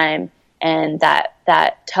time. And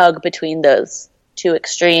that tug between those two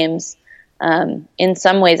extremes. In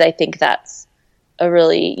some ways, I think that's a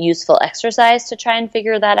really useful exercise to try and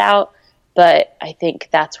figure that out. But I think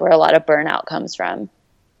that's where a lot of burnout comes from.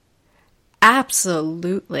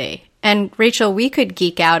 Absolutely. And Rachel, we could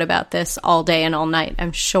geek out about this all day and all night,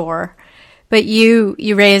 I'm sure. But you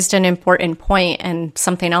raised an important point, and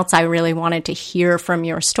something else I really wanted to hear from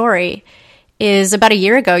your story is about a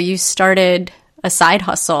year ago, you started a side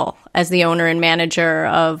hustle as the owner and manager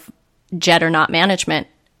of Jet or Not Management.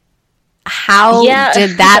 How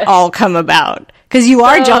did that all come about? Because you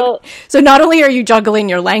are so not only are you juggling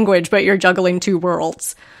your language, but you're juggling two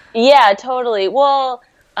worlds. Yeah, totally. Well,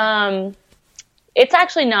 it's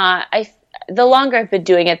actually not. The longer I've been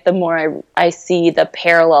doing it, the more I see the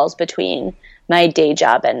parallels between my day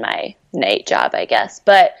job and my night job, I guess.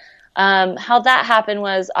 But how that happened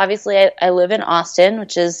was, obviously, I live in Austin,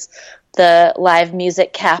 which is the live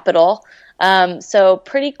music capital. So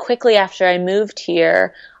pretty quickly after I moved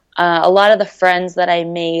here, a lot of the friends that I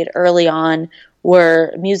made early on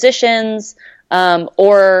were musicians,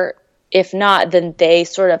 or if not, then they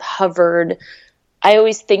sort of hovered. I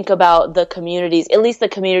always think about the communities, at least the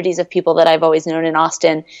communities of people that I've always known in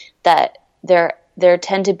Austin, that there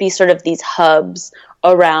tend to be sort of these hubs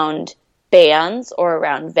around bands or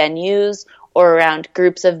around venues or around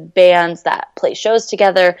groups of bands that play shows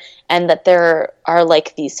together, and that there are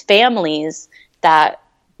like these families that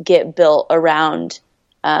get built around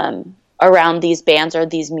these bands or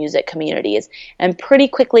these music communities. And pretty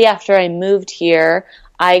quickly after I moved here,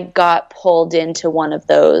 I got pulled into one of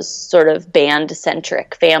those sort of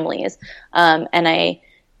band-centric families. And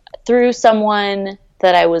through someone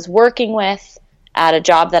that I was working with at a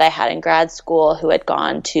job that I had in grad school, who had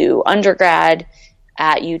gone to undergrad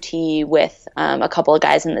at UT with a couple of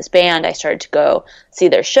guys in this band, I started to go see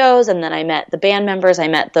their shows, and then I met the band members. I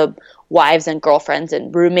met the wives and girlfriends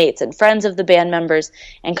and roommates and friends of the band members,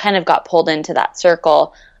 and kind of got pulled into that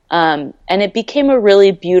circle. And it became a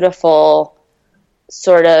really beautiful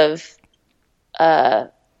sort of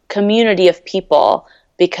community of people,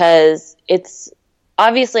 because it's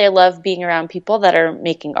obviously, I love being around people that are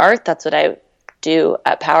making art. That's what I do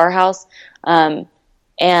at Powerhouse. And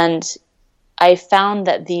I found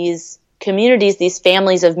that these communities, these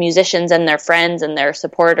families of musicians and their friends and their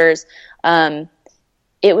supporters,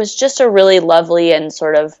 It was just a really lovely and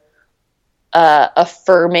sort of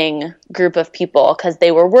affirming group of people, because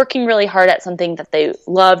they were working really hard at something that they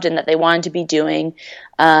loved and that they wanted to be doing.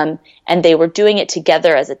 And they were doing it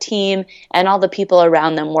together as a team, and all the people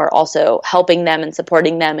around them were also helping them and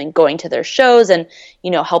supporting them and going to their shows and,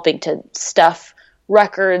 helping to stuff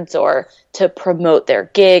records or to promote their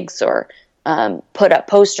gigs or put up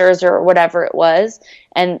posters or whatever it was.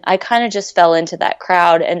 And I kind of just fell into that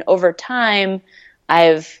crowd. And over time,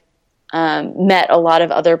 I've met a lot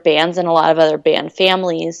of other bands and a lot of other band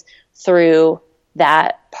families through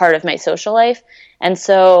that part of my social life. And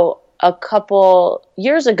so a couple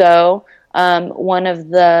years ago, one of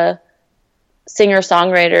the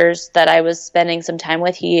singer-songwriters that I was spending some time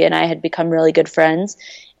with, he and I had become really good friends,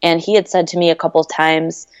 and he had said to me a couple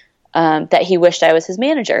times that he wished I was his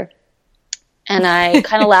manager. And I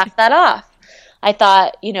kind of laughed that off. I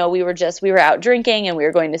thought, we were out drinking and we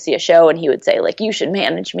were going to see a show, and he would say, like, you should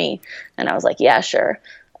manage me. And I was like, yeah, sure.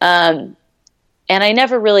 And I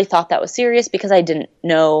never really thought that was serious because I didn't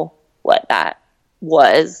know what that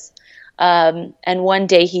was. And one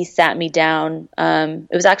day he sat me down.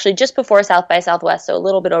 It was actually just before South by Southwest, so a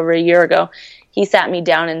little bit over a year ago. He sat me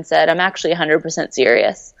down and said, I'm actually 100%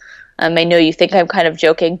 serious. I know you think I'm kind of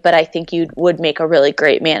joking, but I think you would make a really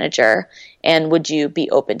great manager. And would you be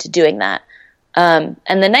open to doing that? And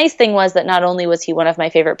the nice thing was that not only was he one of my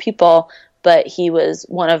favorite people, but he was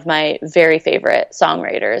one of my very favorite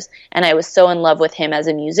songwriters. And I was so in love with him as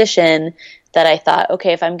a musician that I thought,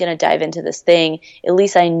 okay, if I'm going to dive into this thing, at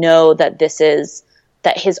least I know that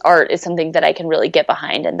that his art is something that I can really get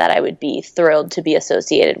behind and that I would be thrilled to be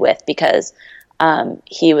associated with, because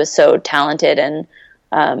he was so talented, and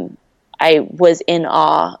I was in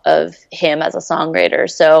awe of him as a songwriter.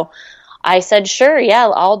 So I said, sure, yeah,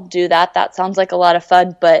 I'll do that. That sounds like a lot of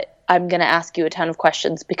fun, but I'm going to ask you a ton of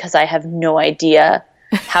questions because I have no idea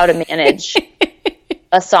how to manage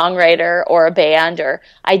a songwriter or a band, or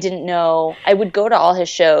I didn't know. I would go to all his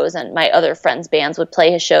shows, and my other friends' bands would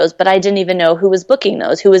play his shows, but I didn't even know who was booking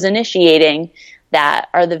those, who was initiating that.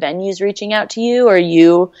 Are the venues reaching out to you? Are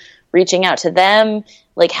you reaching out to them?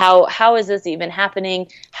 Like, how is this even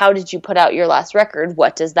happening? How did you put out your last record?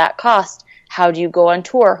 What does that cost? How do you go on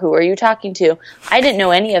tour? Who are you talking to? I didn't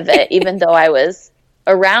know any of it, even though I was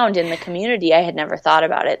around in the community. I had never thought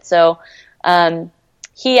about it. So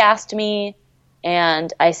he asked me,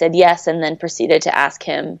 and I said yes, and then proceeded to ask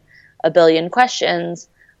him a billion questions.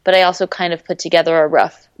 But I also kind of put together a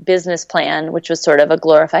rough business plan, which was sort of a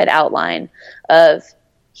glorified outline of,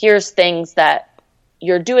 here's things that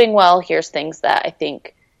you're doing well, here's things that I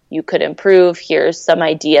think you could improve, here's some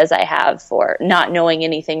ideas I have for not knowing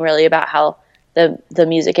anything really about how the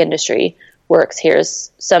music industry works.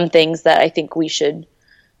 Here's some things that I think we should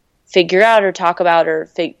figure out or talk about or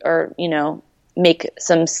make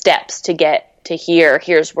some steps to get to here.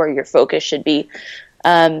 Here's where your focus should be.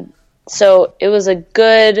 So it was a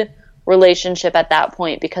good relationship at that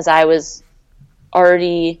point, because I was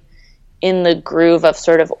already in the groove of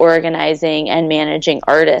sort of organizing and managing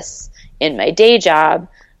artists in my day job,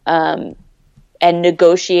 and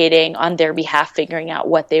negotiating on their behalf, figuring out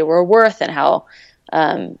what they were worth and how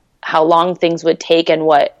long things would take and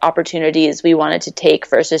what opportunities we wanted to take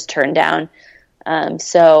versus turn down.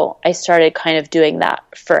 So I started kind of doing that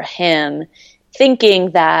for him,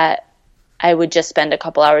 thinking that I would just spend a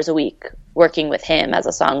couple hours a week working with him as a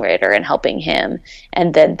songwriter and helping him.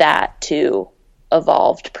 And then that too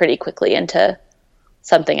evolved pretty quickly into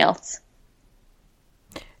something else.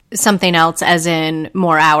 Something else as in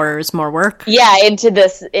more hours, more work? Yeah, into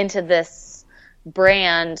this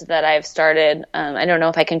brand that I've started. I don't know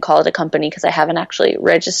if I can call it a company because I haven't actually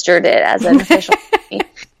registered it as an official company,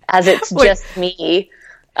 as it's just me.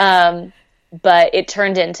 But it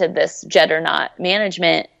turned into this Juggernaut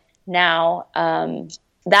management now.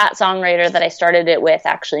 That songwriter that I started it with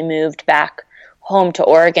actually moved back home to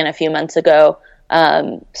Oregon a few months ago.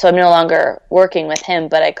 So I'm no longer working with him,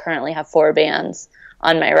 but I currently have 4 bands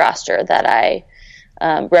on my roster that I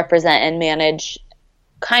represent and manage.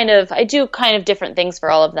 I do kind of different things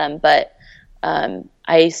for all of them, but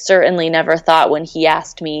I certainly never thought when he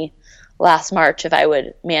asked me last March if I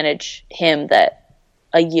would manage him that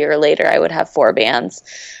a year later I would have 4 bands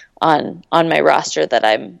on my roster that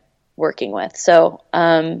I'm working with. So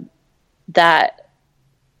that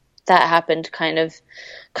happened kind of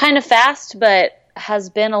fast, but has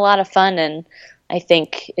been a lot of fun, and I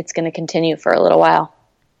think it's going to continue for a little while.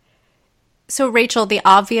 So, Rachel, the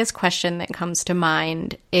obvious question that comes to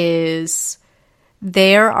mind is,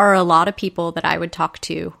 there are a lot of people that I would talk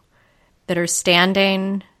to that are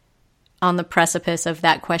standing on the precipice of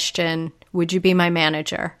that question, would you be my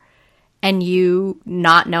manager? and you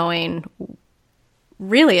not knowing,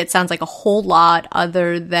 really, it sounds like a whole lot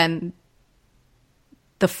other than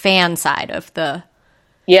the fan side of the,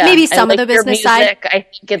 maybe some of the business side. I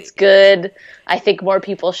think it's good. I think more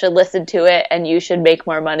people should listen to it, and you should make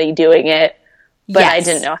more money doing it. But yes. I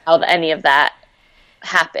didn't know how any of that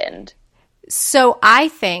happened. So I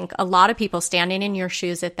think a lot of people standing in your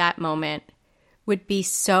shoes at that moment would be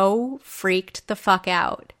so freaked the fuck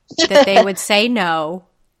out that they would say no,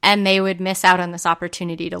 and they would miss out on this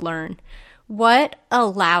opportunity to learn. What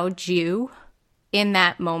allowed you in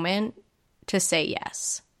that moment to say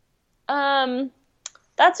yes?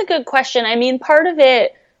 That's a good question. I mean, part of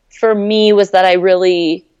it for me was that I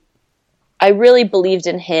really believed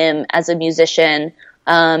in him as a musician.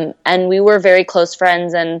 And we were very close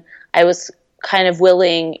friends, and I was kind of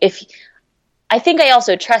willing, I think I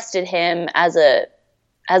also trusted him as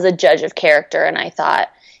a judge of character. And I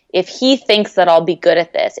thought, if he thinks that I'll be good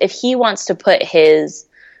at this, if he wants to put his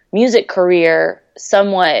music career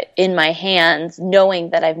somewhat in my hands, knowing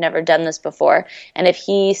that I've never done this before, and if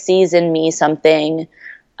he sees in me something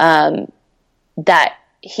that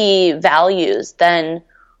he values, then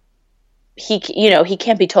he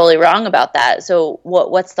can't be totally wrong about that. So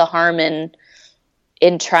what's the harm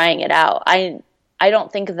in trying it out? I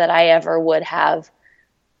don't think that I ever would have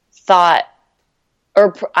thought,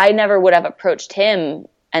 or I never would have approached him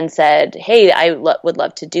and said, hey, I would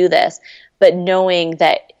love to do this. But knowing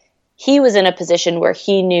that he was in a position where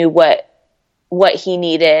he knew what he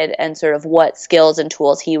needed and sort of what skills and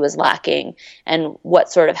tools he was lacking and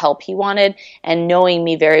what sort of help he wanted, and knowing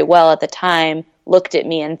me very well at the time, looked at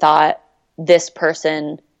me and thought, this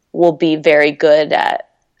person will be very good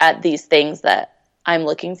at these things that I'm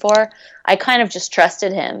looking for. I kind of just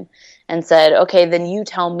trusted him and said, okay, then you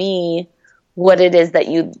tell me what it is that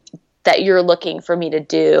you're looking for me to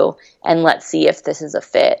do, and let's see if this is a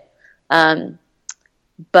fit.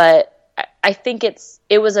 But I think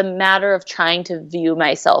it was a matter of trying to view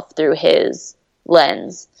myself through his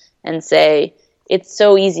lens and say, it's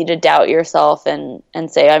so easy to doubt yourself and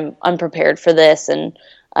say, I'm unprepared for this, and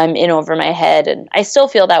I'm in over my head. And I still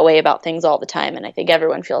feel that way about things all the time. And I think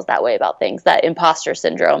everyone feels that way about things, that imposter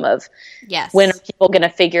syndrome of, yes, when are people going to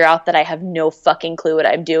figure out that I have no fucking clue what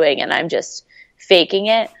I'm doing and I'm just faking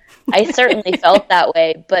it? I certainly felt that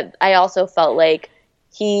way, but I also felt like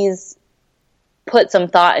he's put some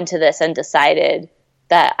thought into this and decided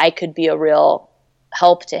that I could be a real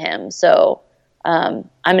help to him. So I'm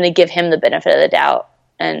going to give him the benefit of the doubt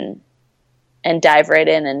and dive right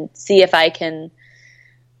in and see if I can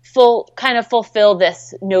fulfill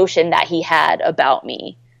this notion that he had about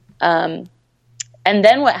me. And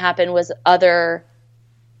then what happened was other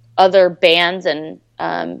bands and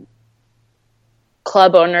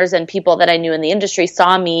club owners and people that I knew in the industry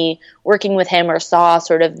saw me working with him, or saw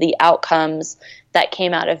sort of the outcomes that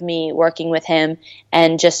came out of me working with him,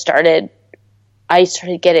 and I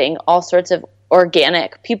started getting all sorts of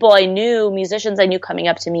organic people I knew, musicians I knew, coming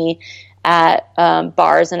up to me at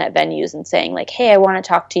bars and at venues and saying like, hey, I want to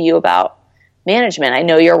talk to you about management. I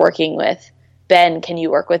know you're working with Ben. Can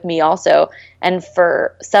you work with me also? And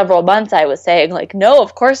for several months I was saying like, no,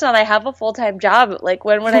 of course not. I have a full-time job. Like,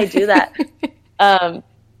 when would I do that?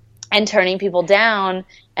 And turning people down.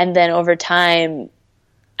 And then over time,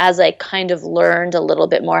 as I kind of learned a little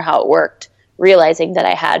bit more how it worked, realizing that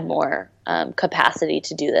I had more capacity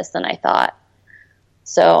to do this than I thought.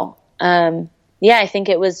 So, yeah, I think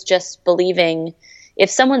it was just believing, if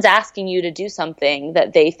someone's asking you to do something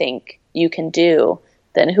that they think you can do,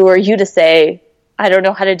 then who are you to say, I don't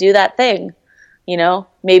know how to do that thing? You know,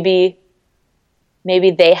 maybe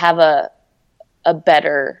they have a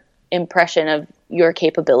better impression of your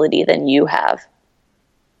capability than you have.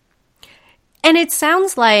 And it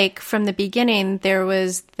sounds like from the beginning there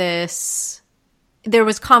was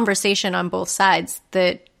conversation on both sides,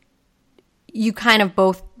 that you kind of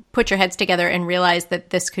both put your heads together and realized that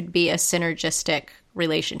this could be a synergistic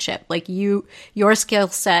relationship. Like your skill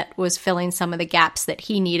set was filling some of the gaps that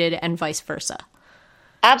he needed, and vice versa.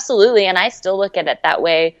 Absolutely. And I still look at it that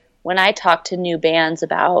way. When I talk to new bands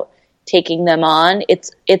about taking them on,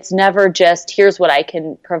 it's never just, here's what I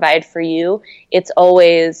can provide for you. It's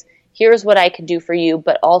always, here's what I can do for you,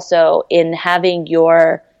 but also in having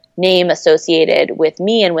your name associated with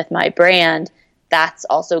me and with my brand, that's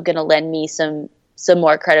also going to lend me some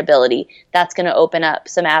more credibility. That's going to open up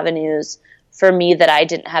some avenues for me that I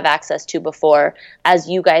didn't have access to before. As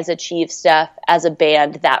you guys achieve stuff as a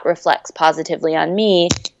band, that reflects positively on me,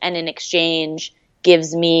 and in exchange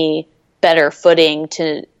gives me better footing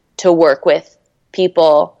to work with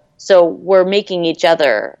people. So we're making each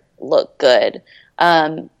other look good.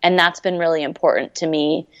 And that's been really important to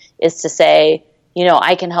me, is to say, you know,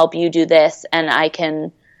 I can help you do this, and I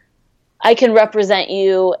can represent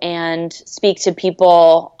you and speak to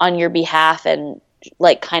people on your behalf and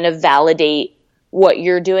like kind of validate what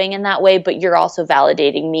you're doing in that way. But you're also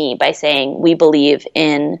validating me by saying, we believe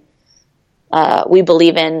in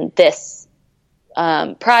this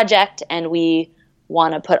project, and we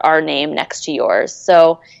want to put our name next to yours.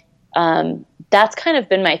 So that's kind of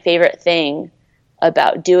been my favorite thing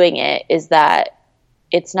about doing it, is that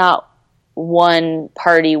it's not one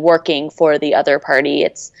party working for the other party.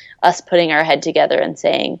 It's us putting our head together and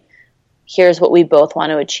saying, here's what we both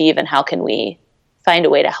want to achieve, and how can we find a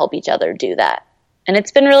way to help each other do that. And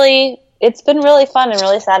it's been really fun and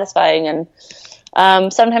really satisfying,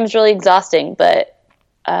 and sometimes really exhausting, but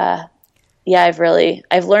yeah, I've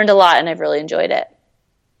learned a lot, and I've really enjoyed it.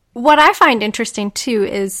 What I find interesting too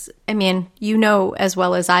is, I mean, you know as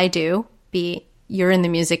well as I do, you're in the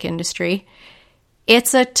music industry.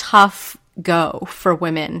 It's a tough go for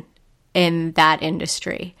women in that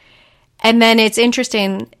industry. And then it's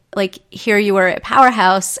interesting, like here you were at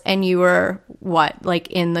Powerhouse, and you were what,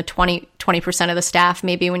 like in the 20% of the staff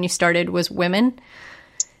maybe when you started was women?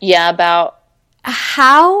 Yeah, about.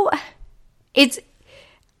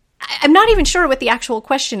 I'm not even sure what the actual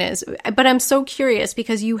question is, but I'm so curious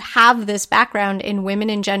because you have this background in women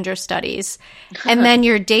and gender studies, and then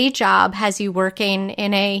your day job has you working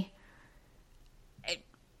in a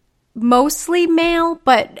mostly male,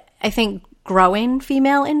 but I think growing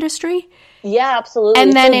female industry. Yeah, absolutely.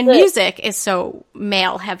 And then in music is so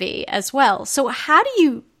male heavy as well. So how do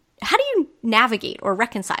you navigate or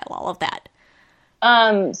reconcile all of that?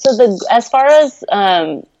 As far as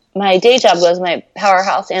my day job goes, my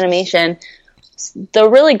Powerhouse Animation, the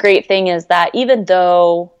really great thing is that even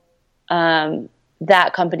though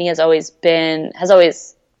that company has always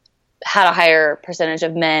had a higher percentage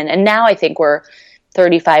of men, and now I think we're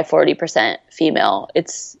 35-40% female.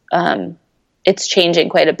 It's changing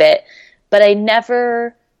quite a bit, but I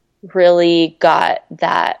never really got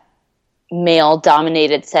that male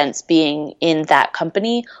dominated sense being in that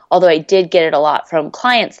company, although I did get it a lot from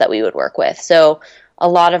clients that we would work with. So a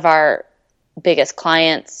lot of our biggest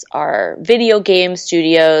clients are video game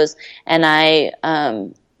studios, and I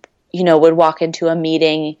would walk into a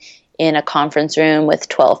meeting in a conference room with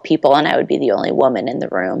 12 people, and I would be the only woman in the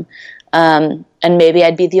room. And maybe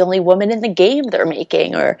I'd be the only woman in the game they're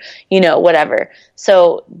making, or, whatever.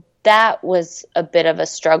 So that was a bit of a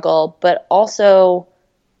struggle, but also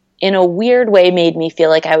in a weird way made me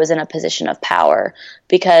feel like I was in a position of power,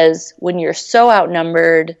 because when you're so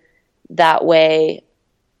outnumbered that way,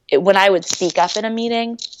 when I would speak up in a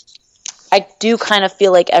meeting, I do kind of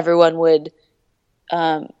feel like everyone would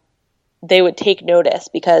take notice,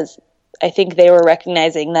 because I think they were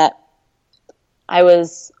recognizing that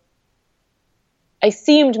I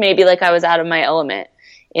seemed maybe like I was out of my element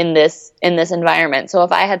in this environment. So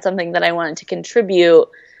if I had something that I wanted to contribute,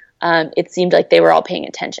 it seemed like they were all paying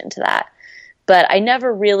attention to that. But I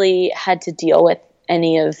never really had to deal with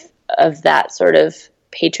any of that sort of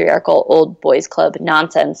patriarchal old boys club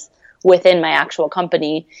nonsense within my actual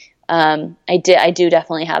company. I do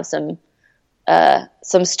definitely have some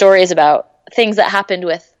stories about things that happened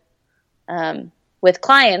with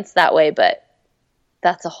clients that way, but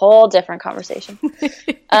that's a whole different conversation.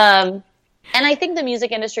 And I think the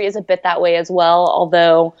music industry is a bit that way as well,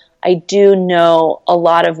 although I do know a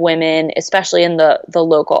lot of women, especially in the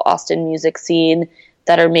local Austin music scene,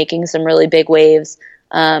 that are making some really big waves.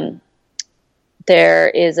 There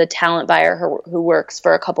is a talent buyer who works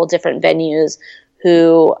for a couple different venues,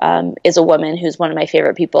 who is a woman who's one of my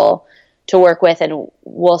favorite people to work with, and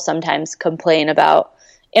will sometimes complain about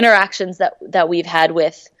interactions that we've had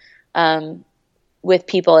with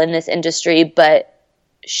people in this industry. But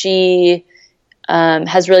she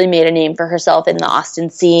has really made a name for herself in the Austin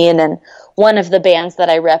scene, and one of the bands that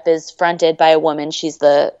I rep is fronted by a woman. She's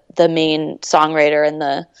the main songwriter and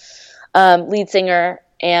the lead singer,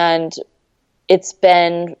 and it's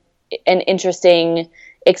been an interesting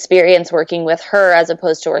experience working with her as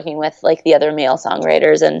opposed to working with like the other male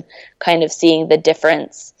songwriters, and kind of seeing the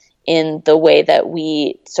difference in the way that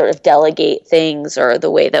we sort of delegate things or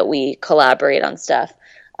the way that we collaborate on stuff.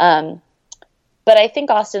 But I think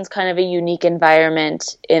Austin's kind of a unique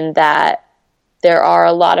environment in that there are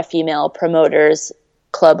a lot of female promoters,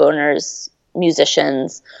 club owners,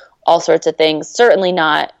 musicians, all sorts of things. Certainly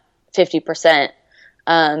not 50%,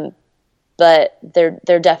 but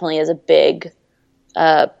there definitely is a big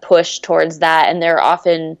push towards that. And there are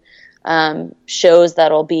often shows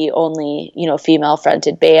that'll be only,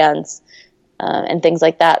 female-fronted bands and things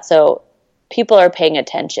like that. So people are paying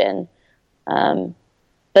attention.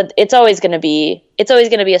 But it's always going to be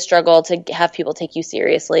a struggle to have people take you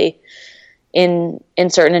seriously in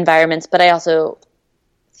certain environments. But I also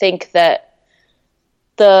think that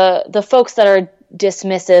the folks that are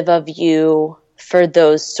dismissive of you for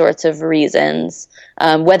those sorts of reasons,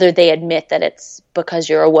 whether they admit that it's because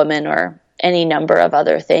you're a woman or any number of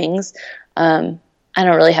other things, I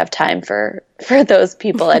don't really have time for those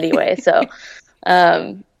people anyway. So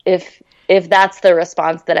if that's the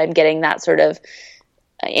response that I'm getting, that sort of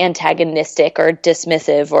antagonistic or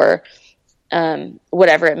dismissive or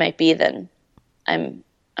whatever it might be, then I'm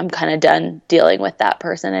kind of done dealing with that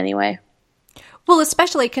person anyway. Well,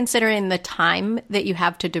 especially considering the time that you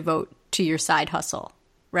have to devote to your side hustle,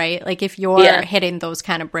 right? Like if you're hitting those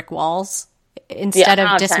kind of brick walls, instead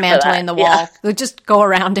of dismantling the wall, just go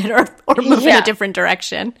around it or move in a different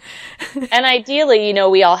direction. And ideally,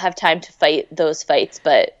 we all have time to fight those fights,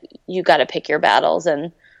 but you got to pick your battles.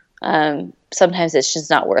 And sometimes it's just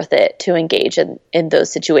not worth it to engage in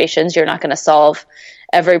those situations. You're not going to solve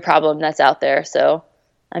every problem that's out there. So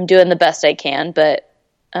I'm doing the best I can, but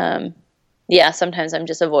sometimes I'm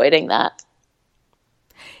just avoiding that.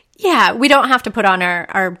 Yeah, we don't have to put on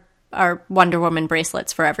our Wonder Woman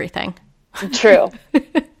bracelets for everything. True.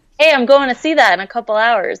 Hey, I'm going to see that in a couple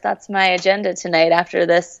hours. That's my agenda tonight after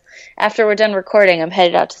this. After we're done recording, I'm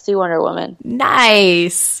headed out to see Wonder Woman.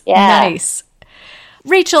 Nice. Yeah. Nice.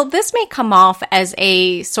 Rachel, this may come off as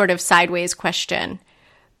a sort of sideways question,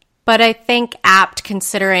 but I think apt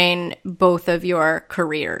considering both of your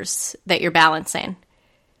careers that you're balancing.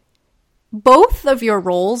 Both of your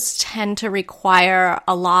roles tend to require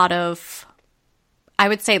a lot of, I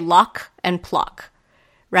would say, luck and pluck,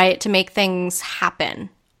 right? To make things happen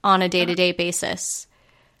on a day-to-day basis.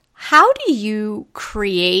 How do you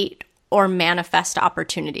create or manifest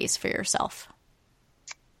opportunities for yourself?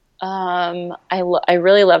 I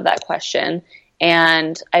really love that question.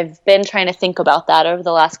 And I've been trying to think about that over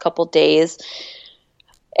the last couple days.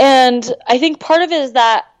 And I think part of it is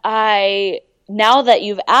that now that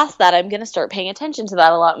you've asked that, I'm going to start paying attention to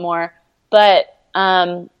that a lot more. But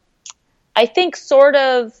I think sort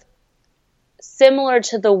of similar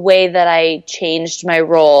to the way that I changed my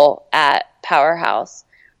role at Powerhouse,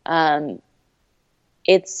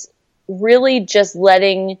 it's really just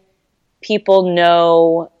letting people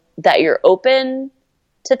know that you're open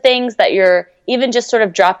to things, that you're even just sort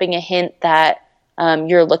of dropping a hint that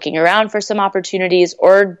you're looking around for some opportunities,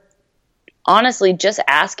 or honestly just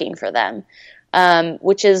asking for them,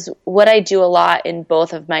 which is what I do a lot in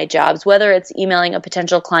both of my jobs, whether it's emailing a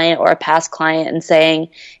potential client or a past client and saying,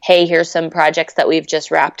 hey, here's some projects that we've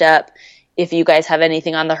just wrapped up. If you guys have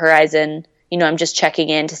anything on the horizon, I'm just checking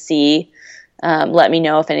in to see, let me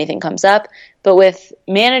know if anything comes up. But with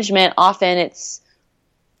management, often it's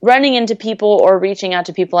running into people or reaching out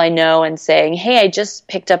to people I know and saying, hey, I just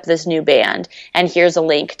picked up this new band and here's a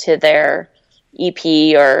link to their EP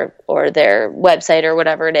or their website or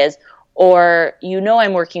whatever it is. Or,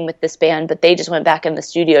 I'm working with this band, but they just went back in the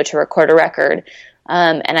studio to record a record.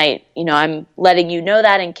 And I'm letting you know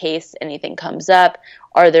that in case anything comes up.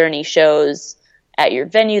 Are there any shows at your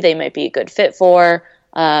venue they might be a good fit for?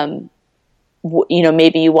 Maybe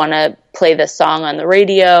you want to play this song on the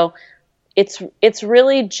radio. It's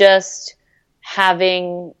really just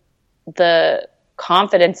having the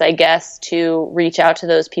confidence, I guess, to reach out to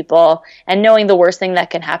those people and knowing the worst thing that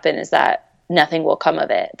can happen is that nothing will come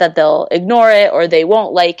of it, that they'll ignore it or they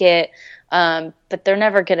won't like it. But they're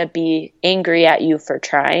never going to be angry at you for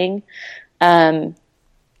trying. And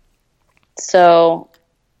a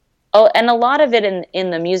lot of it in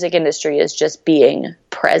the music industry is just being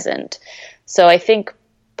present. So I think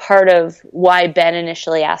part of why Ben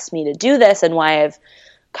initially asked me to do this and why I've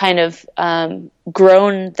kind of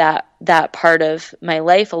grown that part of my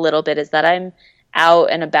life a little bit is that I'm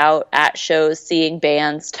out and about at shows, seeing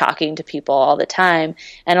bands, talking to people all the time.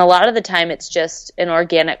 And a lot of the time it's just an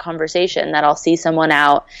organic conversation that I'll see someone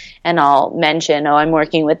out and I'll mention, I'm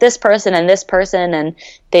working with this person and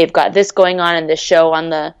they've got this going on in this show on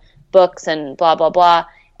the books and blah, blah, blah.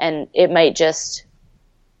 And it might just,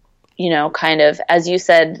 kind of, as you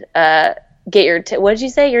said, get your, what did you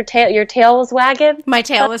say? Your tail was wagging? My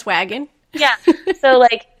tail was wagging. Yeah. So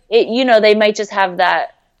they might just have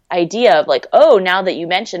that idea of now that you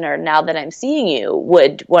mentioned or now that I'm seeing you,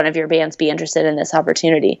 would one of your bands be interested in this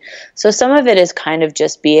opportunity? So some of it is kind of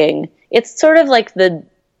just it's sort of like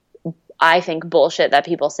I think bullshit that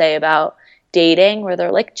people say about dating where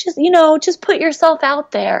they're like, just put yourself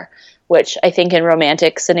out there, which I think in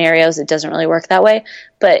romantic scenarios, it doesn't really work that way.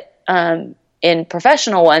 But in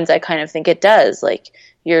professional ones, I kind of think it does.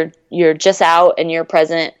 You're just out and you're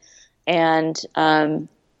present and,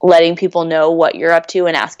 letting people know what you're up to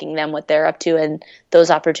and asking them what they're up to. And those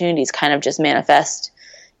opportunities kind of just manifest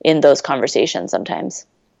in those conversations sometimes.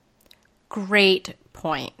 Great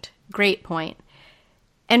point. Great point.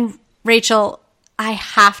 And Rachel, I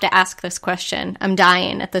have to ask this question. I'm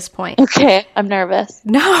dying at this point. Okay, I'm nervous.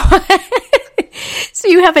 No. So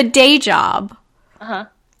you have a day job. Uh-huh.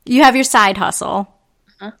 You have your side hustle.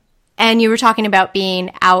 Uh-huh. And you were talking about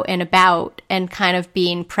being out and about and kind of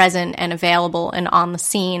being present and available and on the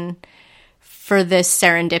scene for this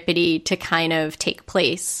serendipity to kind of take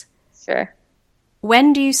place. Sure.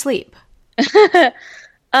 When do you sleep? Well,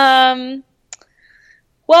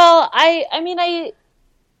 I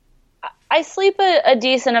sleep a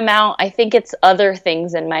decent amount. I think it's other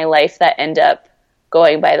things in my life that end up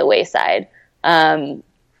going by the wayside.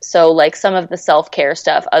 So like some of the self-care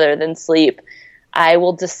stuff other than sleep, I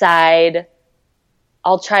will decide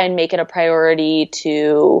I'll try and make it a priority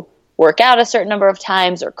to work out a certain number of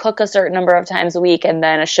times or cook a certain number of times a week. And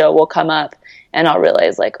then a show will come up and I'll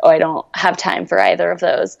realize like, oh, I don't have time for either of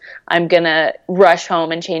those. I'm going to rush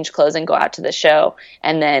home and change clothes and go out to the show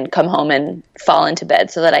and then come home and fall into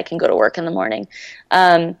bed so that I can go to work in the morning.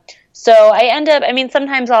 So I end up,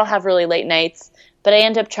 sometimes I'll have really late nights, but I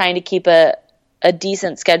end up trying to keep a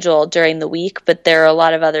decent schedule during the week. But there are a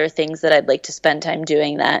lot of other things that I'd like to spend time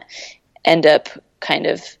doing that end up kind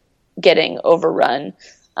of getting overrun.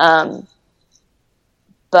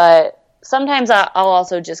 But sometimes I'll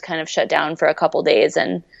also just kind of shut down for a couple days,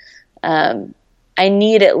 and I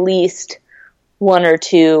need at least 1 or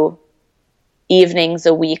 2 evenings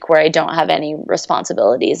a week where I don't have any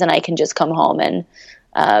responsibilities and I can just come home and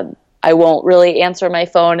I won't really answer my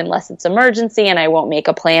phone unless it's emergency, and I won't make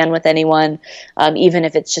a plan with anyone, even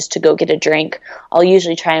if it's just to go get a drink. I'll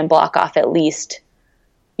usually try and block off at least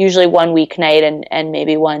usually 1 weeknight and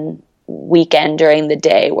maybe 1 weekend during the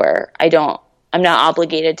day where I'm not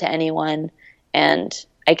obligated to anyone and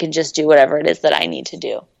I can just do whatever it is that I need to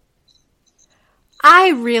do. I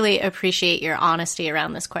really appreciate your honesty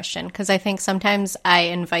around this question, because I think sometimes I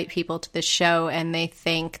invite people to this show and they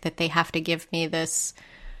think that they have to give me this,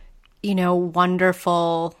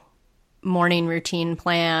 wonderful morning routine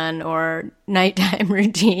plan or nighttime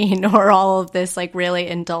routine or all of this like really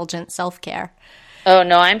indulgent self-care. Oh,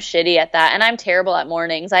 no, I'm shitty at that. And I'm terrible at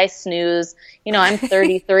mornings. I snooze. I'm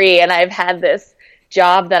 33 and I've had this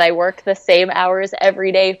job that I work the same hours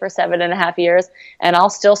every day for 7.5 years. And I'll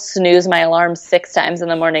still snooze my alarm 6 times in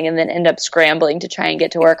the morning and then end up scrambling to try and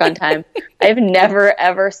get to work on time. I've never,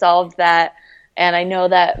 ever solved that. And I know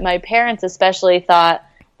that my parents especially thought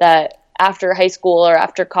that after high school or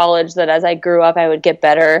after college, that as I grew up, I would get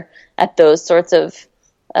better at those sorts of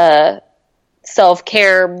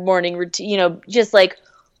self-care morning routine, just like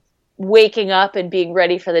waking up and being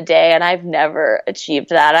ready for the day. And I've never achieved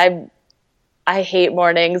that. I hate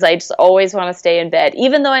mornings. I just always want to stay in bed.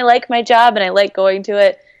 Even though I like my job and I like going to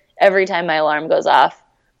it, every time my alarm goes off,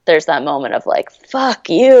 there's that moment of like, fuck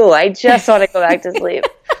you. I just want to go back to sleep.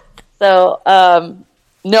 So,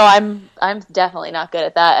 no, I'm definitely not good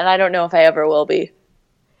at that. And I don't know if I ever will be.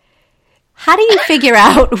 How do you figure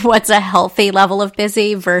out what's a healthy level of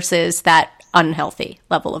busy versus that unhealthy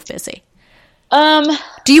level of busy? Do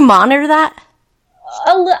you monitor that?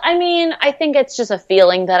 I think it's just a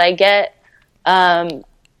feeling that I get. I'll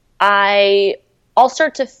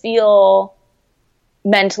start to feel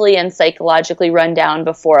mentally and psychologically run down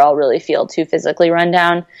before I'll really feel too physically run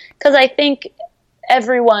down. Because I think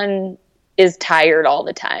everyone is tired all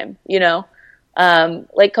the time,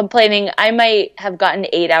 like complaining. I might have gotten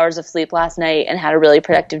 8 hours of sleep last night and had a really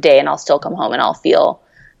productive day, and I'll still come home and I'll feel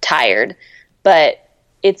tired. But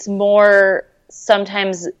it's more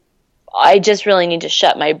sometimes I just really need to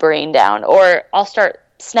shut my brain down, or I'll start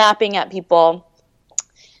snapping at people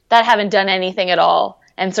that haven't done anything at all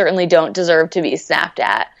and certainly don't deserve to be snapped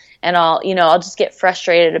at. And I'll just get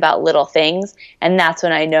frustrated about little things. And that's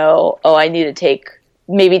when I know,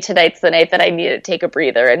 maybe tonight's the night that I need to take a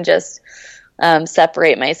breather and just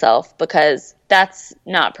separate myself, because that's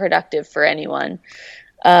not productive for anyone.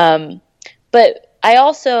 But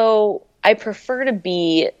I prefer to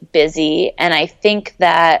be busy, and I think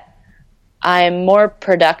that I'm more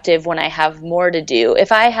productive when I have more to do.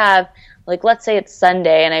 If I have, like, let's say it's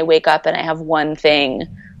Sunday and I wake up and I have one thing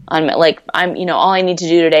on my, all I need to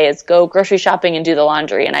do today is go grocery shopping and do the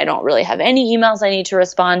laundry, and I don't really have any emails I need to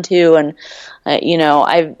respond to, and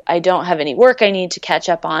I don't have any work I need to catch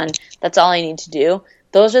up on. That's all I need to do.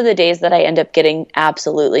 Those are the days that I end up getting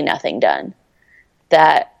absolutely nothing done.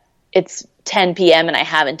 That it's 10 p.m. and I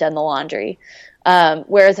haven't done the laundry.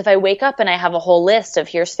 Whereas if I wake up and I have a whole list of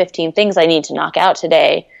here's 15 things I need to knock out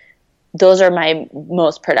today, those are my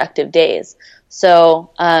most productive days.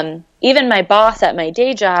 So even my boss at my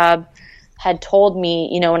day job had told me,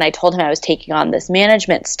 when I told him I was taking on this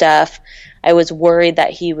management stuff, I was worried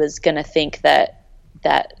that he was going to think that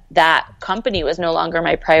company was no longer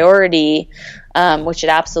my priority, which it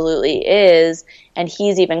absolutely is. And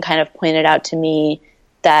he's even kind of pointed out to me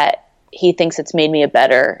that he thinks it's made me a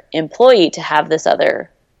better employee to have this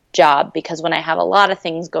other job, because when I have a lot of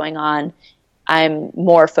things going on, I'm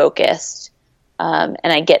more focused, and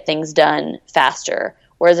I get things done faster.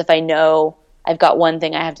 Whereas if I know I've got one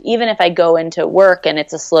thing I have to, even if I go into work and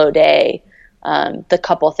it's a slow day, the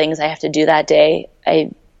couple things I have to do that day,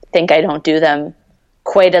 I think I don't do them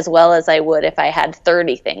quite as well as I would if I had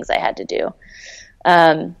 30 things I had to do.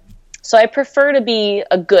 So I prefer to be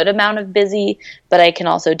a good amount of busy, but I can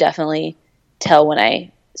also definitely tell when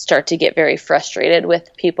I start to get very frustrated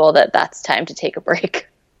with people that that's time to take a break.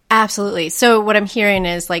 Absolutely. So what I'm hearing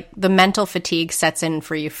is like the mental fatigue sets in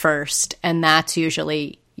for you first, and that's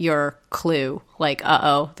usually your clue. Like,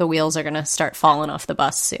 the wheels are going to start falling off the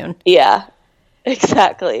bus soon. Yeah,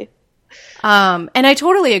 exactly. And I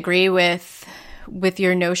totally agree with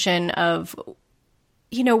your notion of,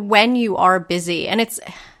 when you are busy, and it's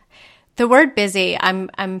the word busy,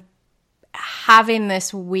 I'm having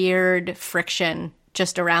this weird friction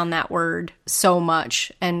just around that word so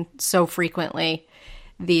much and so frequently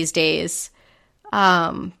these days,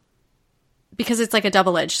 because it's like a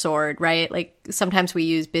double-edged sword, right? Like sometimes we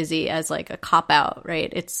use busy as like a cop-out,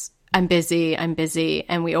 right? It's I'm busy, and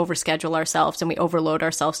we overschedule ourselves and we overload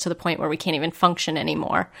ourselves to the point where we can't even function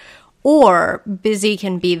anymore. Or busy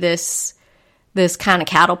can be this kind of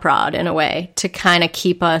cattle prod in a way to kind of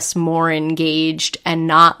keep us more engaged and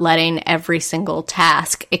not letting every single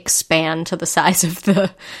task expand to the size of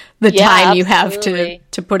the time you have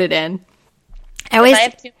to put it in. If I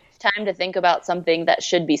have too much time to think about something that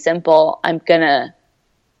should be simple, I'm gonna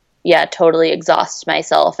totally exhaust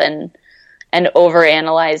myself and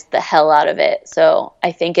overanalyze the hell out of it. So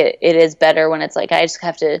I think it is better when it's like I just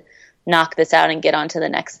have to knock this out and get on to the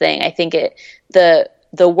next thing. I think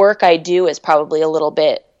the work I do is probably a little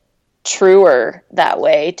bit truer that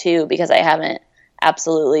way too, because I haven't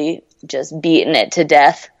absolutely just beaten it to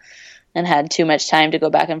death and had too much time to go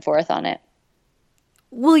back and forth on it.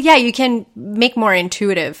 Well, yeah, you can make more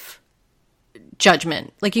intuitive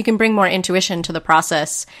judgment. Like you can bring more intuition to the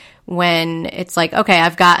process when it's like, okay,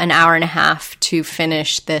 I've got an hour and a half to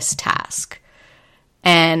finish this task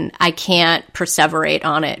and I can't perseverate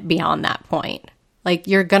on it beyond that point. Like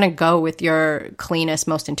you're going to go with your cleanest,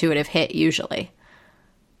 most intuitive hit usually.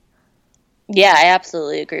 Yeah, I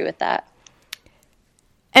absolutely agree with that.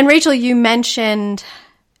 And Rachel, you mentioned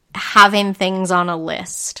having things on a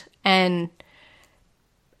list, and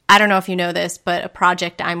I don't know if you know this, but a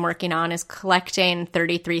project I'm working on is collecting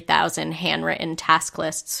 33,000 handwritten task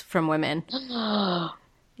lists from women.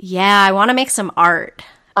 Yeah, I want to make some art.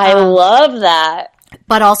 I love that.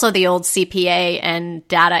 But also the old CPA and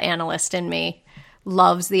data analyst in me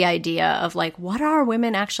loves the idea of like, what are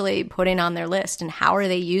women actually putting on their list and how are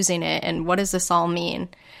they using it and what does this all mean?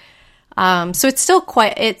 So it's still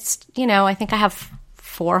I think I have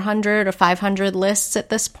 400 or 500 lists at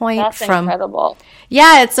this point. That's incredible.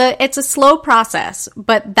 Yeah, it's a slow process,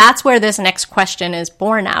 but that's where this next question is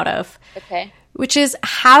born out of. Okay. Which is,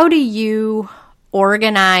 how do you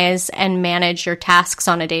organize and manage your tasks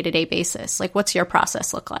on a day-to-day basis? Like, what's your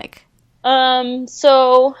process look like?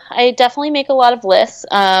 So I definitely make a lot of lists,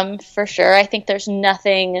 for sure. I think there's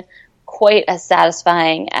nothing quite as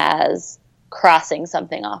satisfying as crossing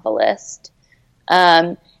something off a list.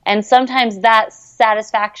 And sometimes that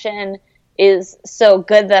satisfaction is so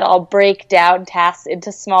good that I'll break down tasks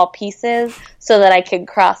into small pieces so that I can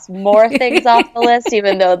cross more things off the list,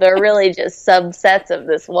 even though they're really just subsets of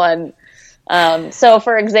this one. So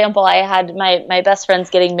for example, I had my best friend's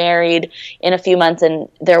getting married in a few months and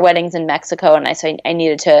their wedding's in Mexico, and so I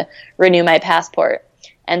needed to renew my passport.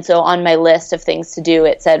 And so on my list of things to do,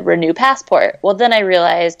 it said renew passport. Well, then I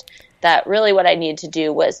realized that really what I needed to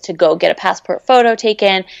do was to go get a passport photo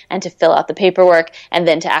taken and to fill out the paperwork and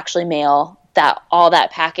then to actually mail all that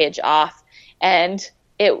package off. And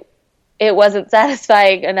it wasn't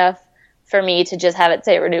satisfying enough for me to just have it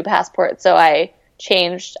say renew passport. So I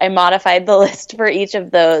modified the list for each of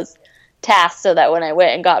those tasks so that when I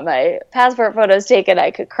went and got my passport photos taken, I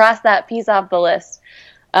could cross that piece off the list,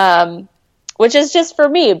 which is just for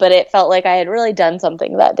me, but it felt like I had really done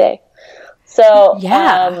something that day. So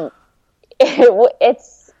yeah.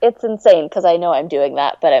 It's insane because I know I'm doing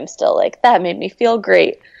that, but I'm still like, that made me feel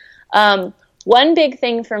great. One big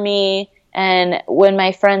thing for me, and when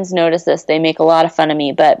my friends notice this, they make a lot of fun of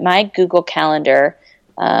me, but my Google Calendar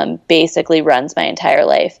basically runs my entire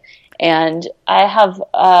life. And I have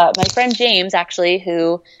my friend James, actually,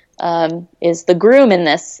 who is the groom in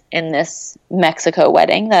this Mexico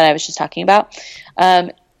wedding that I was just talking about,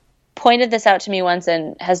 pointed this out to me once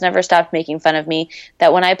and has never stopped making fun of me,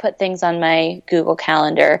 that when I put things on my Google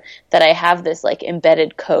Calendar, that I have this like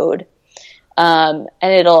embedded code. And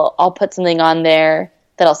I'll put something on there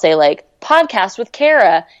that I'll say like podcast with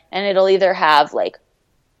Kara, and it'll either have like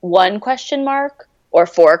 1 question mark or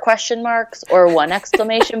 4 question marks or 1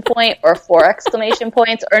 exclamation point or 4 exclamation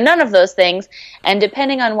points or none of those things. And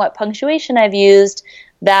depending on what punctuation I've used,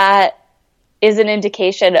 that is an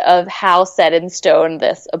indication of how set in stone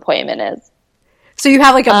this appointment is. So you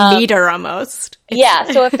have like a meter almost. Yeah.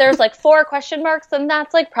 So if there's like 4 question marks, then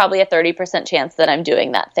that's like probably a 30% chance that I'm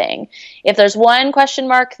doing that thing. If there's 1 question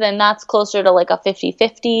mark, then that's closer to like a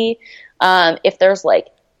 50-50. If there's like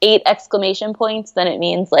 8 exclamation points, then it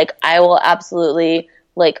means like I will absolutely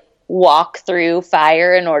like walk through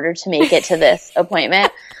fire in order to make it to this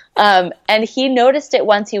appointment. And he noticed it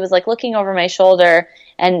once. He was like looking over my shoulder,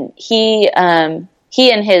 and he and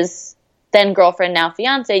his then girlfriend, now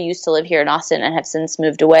fiance, used to live here in Austin and have since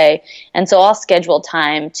moved away. And so I'll schedule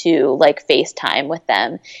time to like FaceTime with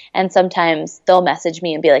them. And sometimes they'll message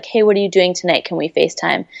me and be like, hey, what are you doing tonight? Can we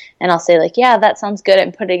FaceTime? And I'll say like, yeah, that sounds good.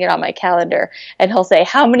 I'm putting it on my calendar. And he'll say,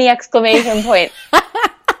 how many exclamation points?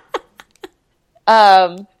 But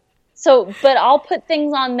I'll put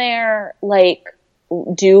things on there like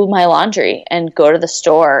do my laundry and go to the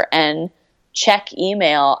store and check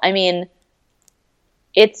email. I mean,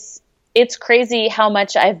 it's crazy how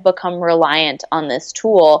much I've become reliant on this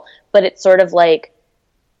tool, but it's sort of like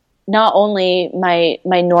not only my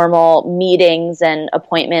normal meetings and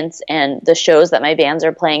appointments and the shows that my bands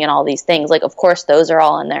are playing and all these things, like of course those are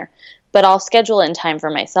all in there, but I'll schedule in time for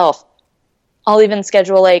myself. I'll even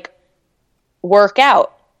schedule like work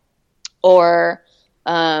out, or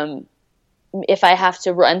if I have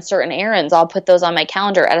to run certain errands, I'll put those on my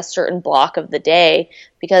calendar at a certain block of the day,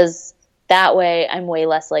 because that way I'm way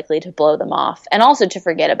less likely to blow them off and also to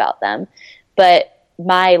forget about them. But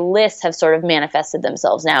my lists have sort of manifested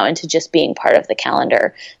themselves now into just being part of the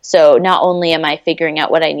calendar. So not only am I figuring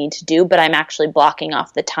out what I need to do, but I'm actually blocking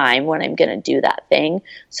off the time when I'm going to do that thing,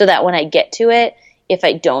 so that when I get to it, if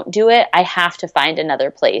I don't do it, I have to find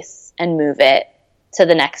another place and move it to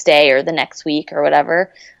the next day or the next week or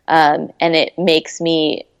whatever. And it makes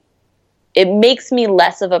me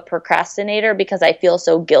less of a procrastinator because I feel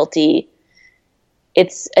so guilty.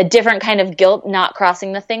 It's a different kind of guilt not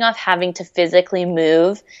crossing the thing off, having to physically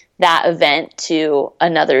move that event to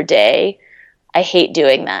another day. I hate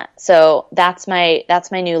doing that. So that's my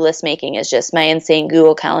new list making, is just my insane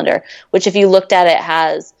Google Calendar, which if you looked at it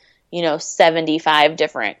has, 75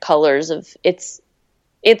 different colors of it's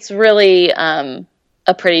really a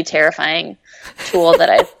pretty terrifying tool that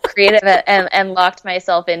I've created and locked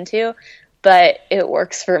myself into, but it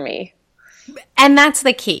works for me. And that's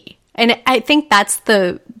the key. And I think that's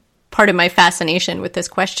the part of my fascination with this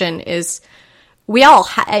question is we all,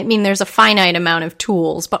 there's a finite amount of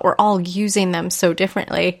tools, but we're all using them so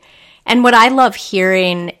differently. And what I love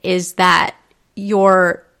hearing is that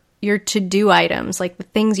your to-do items, like the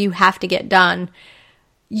things you have to get done,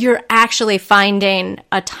 you're actually finding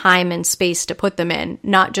a time and space to put them in,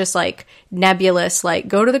 not just like nebulous, like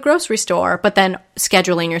go to the grocery store, but then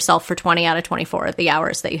scheduling yourself for 20 out of 24 of the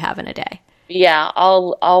hours that you have in a day. Yeah,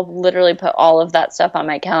 I'll literally put all of that stuff on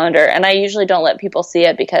my calendar, and I usually don't let people see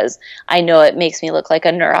it because I know it makes me look like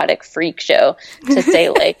a neurotic freak show to say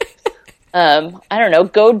like, I don't know,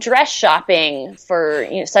 go dress shopping for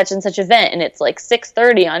such and such event, and it's like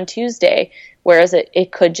 6:30 on Tuesday, whereas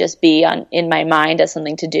it could just be in my mind as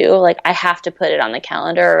something to do. Like I have to put it on the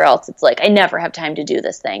calendar, or else it's like I never have time to do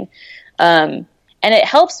this thing. And it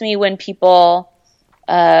helps me when people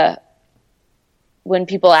ask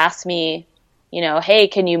me, hey,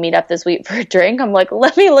 can you meet up this week for a drink? I'm like,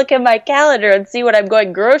 let me look at my calendar and see what I'm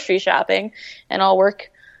going grocery shopping, and I'll work,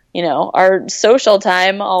 our social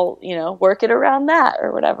time, I'll, work it around that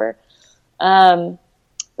or whatever.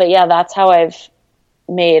 But yeah, that's how I've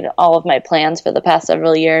made all of my plans for the past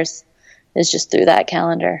several years, is just through that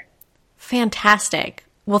calendar. Fantastic.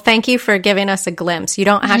 Well, thank you for giving us a glimpse. You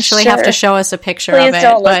don't actually have to show us a picture of it. Please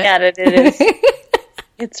don't look at it. It is,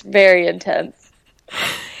 it's very intense.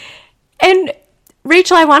 And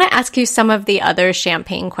Rachel, I want to ask you some of the other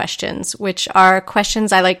champagne questions, which are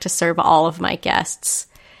questions I like to serve all of my guests.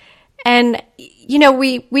 And,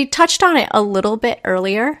 we touched on it a little bit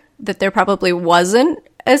earlier, that there probably wasn't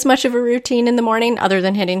as much of a routine in the morning other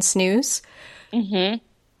than hitting snooze. Mm-hmm.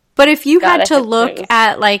 But if you had to look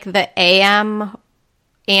at like the AM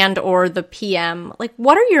and or the PM, like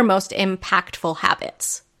what are your most impactful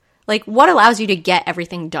habits? Like what allows you to get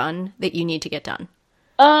everything done that you need to get done?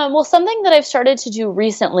 Well, something that I've started to do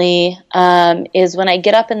recently is when I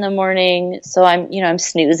get up in the morning, so I'm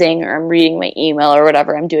snoozing or I'm reading my email or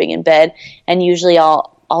whatever I'm doing in bed, and usually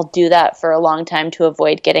I'll do that for a long time to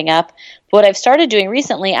avoid getting up. But what I've started doing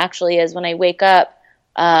recently actually is when I wake up,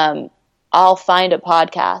 I'll find a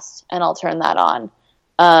podcast and I'll turn that on.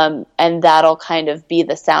 And that'll kind of be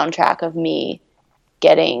the soundtrack of me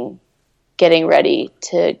getting ready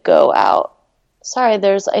to go out. Sorry,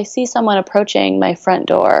 I see someone approaching my front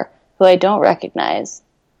door who I don't recognize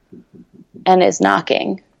and is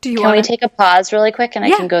knocking. Can we take a pause really quick and I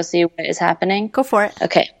can go see what is happening? Go for it.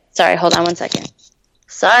 Okay. Sorry, hold on one second.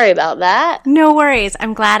 Sorry about that. No worries.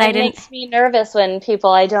 I'm glad I didn't. It makes me nervous when people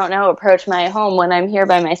I don't know approach my home when I'm here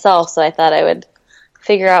by myself, so I thought I would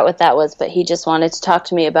figure out what that was, but he just wanted to talk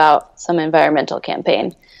to me about some environmental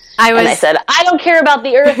campaign. And I said, I don't care about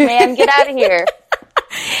the earth, man. Get out of here.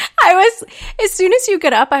 As soon as you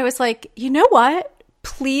get up, I was like, you know what?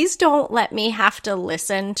 Please don't let me have to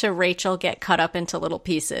listen to Rachel get cut up into little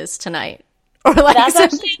pieces tonight. Or like that's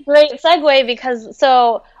actually a great segue because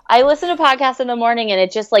so I listen to podcasts in the morning and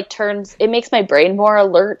it just like it makes my brain more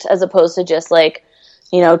alert as opposed to just like,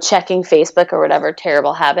 checking Facebook or whatever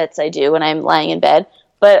terrible habits I do when I'm lying in bed.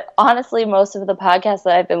 But honestly, most of the podcasts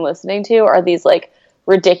that I've been listening to are these like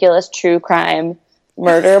ridiculous true crime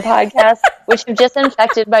murder podcasts, which have just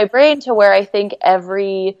infected my brain to where I think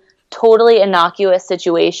every totally innocuous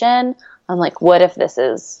situation, I'm like, what if this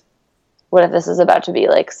is about to be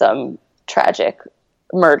like some tragic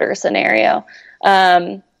murder scenario?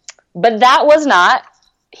 But that was not.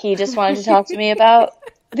 He just wanted to talk to me about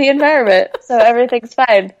the environment, so everything's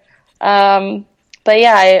fine. But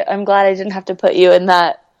yeah, I'm glad I didn't have to put you in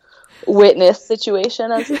that witness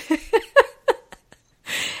situation.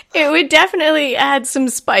 It would definitely add some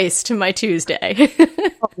spice to my Tuesday.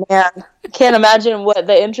 Oh man, I can't imagine what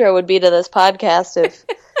the intro would be to this podcast if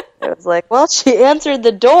it was like, well, she answered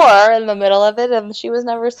the door in the middle of it and she was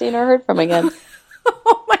never seen or heard from again.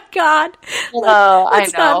 Oh my God.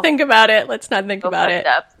 Let's not think about it. Let's not think about it.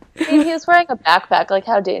 He was wearing a backpack. Like,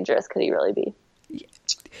 how dangerous could he really be?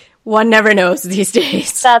 One never knows these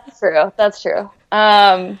days. That's true.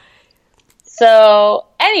 So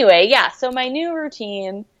anyway, yeah. So my new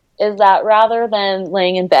routine is that rather than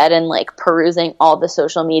laying in bed and like perusing all the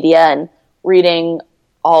social media and reading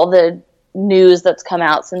all the news that's come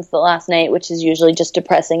out since the last night, which is usually just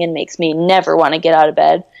depressing and makes me never want to get out of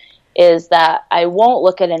bed, is that I won't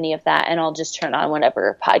look at any of that and I'll just turn on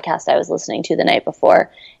whatever podcast I was listening to the night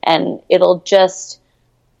before, and it'll just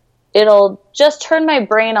turn my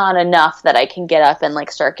brain on enough that I can get up and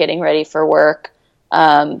like start getting ready for work.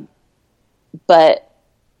 But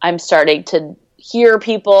I'm starting to hear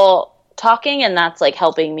people talking, and that's like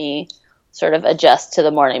helping me sort of adjust to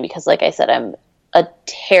the morning because, like I said, I'm a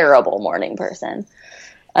terrible morning person.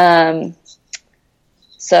 And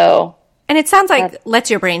it sounds like lets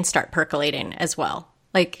your brain start percolating as well.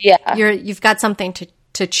 Like you've got something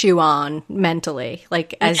to chew on mentally.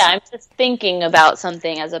 Like I'm just thinking about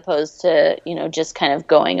something as opposed to, just kind of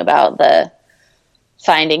going about the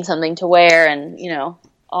finding something to wear and,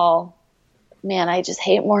 man, I just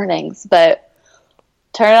hate mornings, but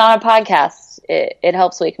turn on a podcast. It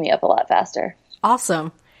helps wake me up a lot faster.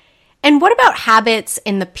 Awesome. And what about habits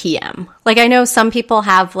in the PM? Like, I know some people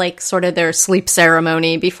have like sort of their sleep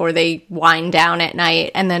ceremony before they wind down at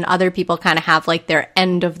night. And then other people kind of have like their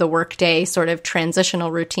end of the workday sort of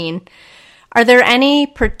transitional routine. Are there any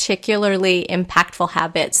particularly impactful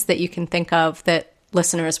habits that you can think of that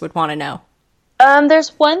listeners would want to know?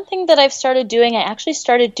 There's one thing that I've started doing. I actually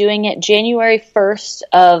started doing it January 1st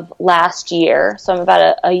of last year. So I'm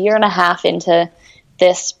about a year and a half into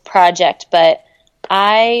this project, but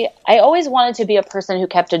I always wanted to be a person who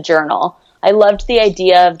kept a journal. I loved the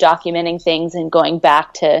idea of documenting things and going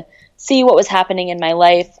back to see what was happening in my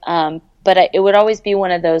life. But it would always be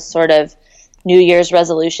one of those sort of New Year's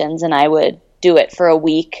resolutions, and I would do it for a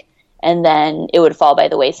week and then it would fall by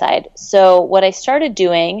the wayside. So what I started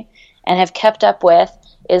doing and have kept up with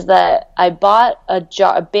is that I bought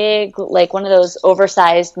a big, like one of those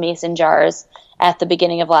oversized mason jars at the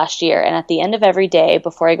beginning of last year. And at the end of every day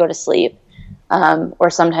before I go to sleep, or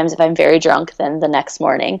sometimes if I'm very drunk, then the next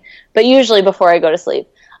morning, but usually before I go to sleep,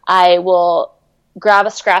 I will grab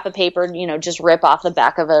a scrap of paper, just rip off the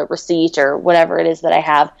back of a receipt or whatever it is that I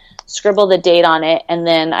have, scribble the date on it, and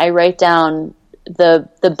then I write down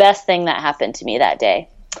the best thing that happened to me that day.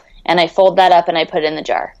 And I fold that up and I put it in the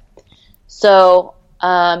jar. So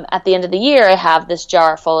at the end of the year, I have this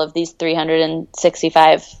jar full of these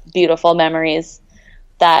 365 beautiful memories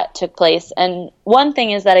that took place. And one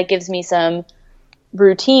thing is that it gives me some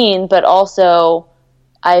routine, but also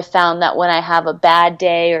I found that when I have a bad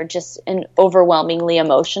day or just an overwhelmingly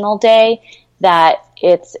emotional day, that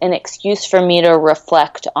it's an excuse for me to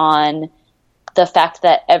reflect on the fact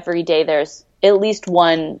that every day there's at least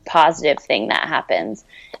one positive thing that happens.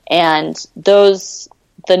 And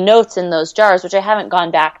the notes in those jars, which I haven't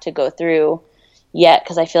gone back to go through yet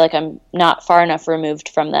because I feel like I'm not far enough removed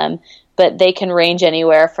from them, but they can range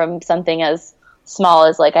anywhere from something as small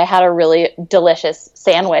as like I had a really delicious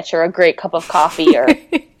sandwich or a great cup of coffee or,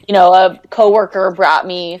 a coworker brought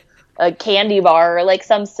me a candy bar or like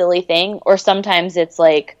some silly thing. Or sometimes it's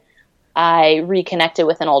like I reconnected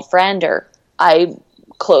with an old friend, or I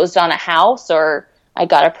closed on a house, or I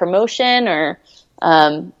got a promotion, or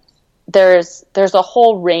there's a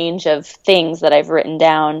whole range of things that I've written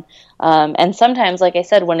down. And sometimes, like I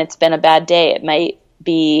said, when it's been a bad day, it might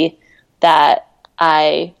be that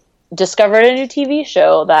I discovered a new TV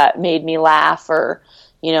show that made me laugh, or,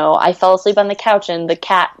 I fell asleep on the couch and the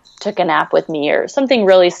cat took a nap with me, or something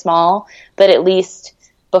really small. But at least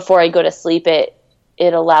before I go to sleep, it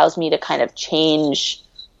allows me to kind of change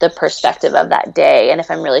the perspective of that day. And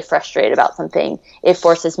if I'm really frustrated about something, it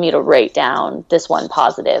forces me to write down this one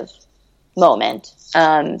positive moment.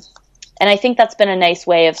 And I think that's been a nice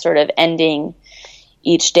way of sort of ending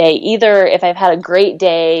each day, either if I've had a great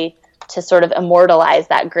day to sort of immortalize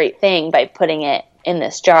that great thing by putting it in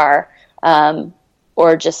this jar,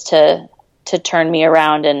 or just to turn me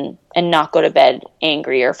around and not go to bed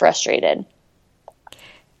angry or frustrated.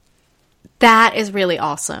 That is really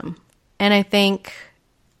awesome. And I think,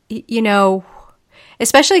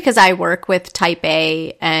 especially because I work with type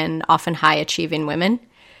A and often high achieving women,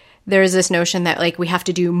 there's this notion that like we have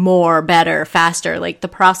to do more, better, faster, like the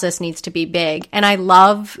process needs to be big. And I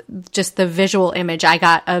love just the visual image I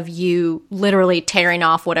got of you literally tearing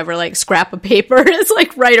off whatever like scrap of paper is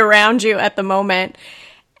like right around you at the moment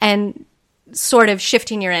and sort of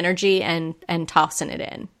shifting your energy and tossing it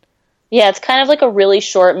in. Yeah, it's kind of like a really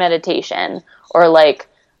short meditation, or like,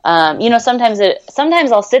 sometimes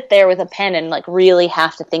I'll sit there with a pen and like really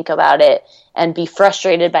have to think about it and be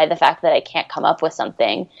frustrated by the fact that I can't come up with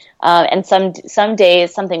something. And some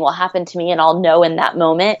days something will happen to me and I'll know in that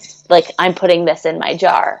moment, like I'm putting this in my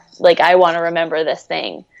jar. Like I want to remember this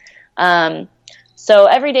thing. So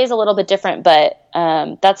every day is a little bit different, but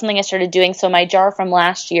that's something I started doing. So my jar from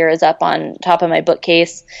last year is up on top of my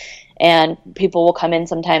bookcase, and people will come in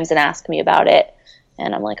sometimes and ask me about it.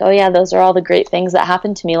 And I'm like, oh yeah, those are all the great things that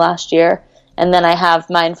happened to me last year. And then I have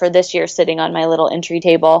mine for this year sitting on my little entry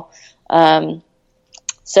table.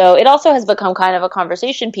 So it also has become kind of a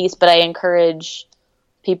conversation piece, but I encourage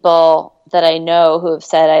people that I know who have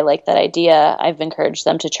said, I like that idea. I've encouraged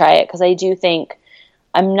them to try it, because I do think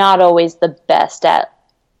I'm not always the best at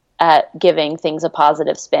giving things a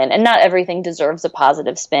positive spin, and not everything deserves a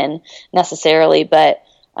positive spin necessarily, but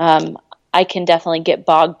I can definitely get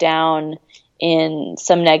bogged down in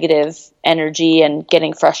some negative energy and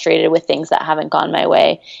getting frustrated with things that haven't gone my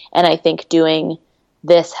way. And I think doing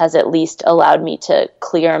this has at least allowed me to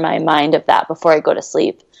clear my mind of that before I go to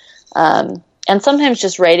sleep. And sometimes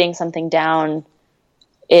just writing something down,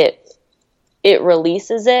 it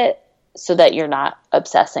releases it so that you're not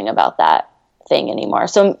obsessing about that thing anymore.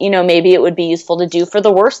 So, maybe it would be useful to do for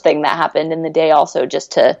the worst thing that happened in the day also,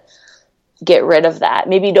 just to get rid of that.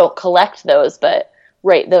 Maybe don't collect those, but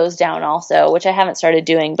write those down also, which I haven't started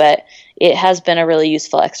doing, but it has been a really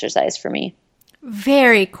useful exercise for me.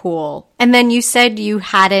 Very cool. And then you said you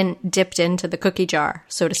hadn't dipped into the cookie jar,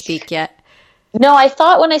 so to speak, yet. No, I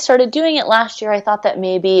thought when I started doing it last year, I thought that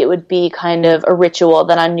maybe it would be kind of a ritual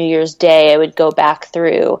that on New Year's Day I would go back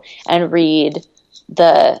through and read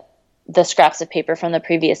the scraps of paper from the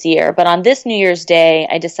previous year. But on this New Year's Day,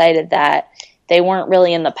 I decided that they weren't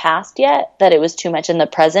really in the past yet, that it was too much in the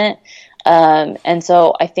present. And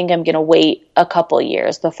so I think I'm going to wait a couple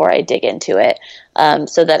years before I dig into it,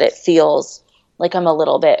 so that it feels like I'm a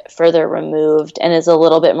little bit further removed and is a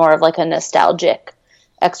little bit more of like a nostalgic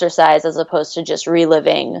exercise as opposed to just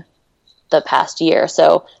reliving the past year.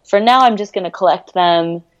 So for now, I'm just going to collect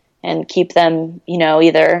them and keep them,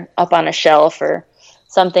 either up on a shelf or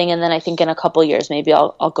something. And then I think in a couple years, maybe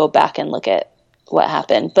I'll go back and look at what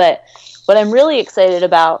happened. But what I'm really excited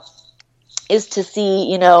about is to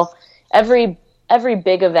see, every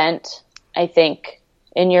big event, I think,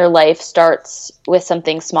 in your life starts with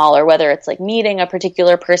something smaller, whether it's like meeting a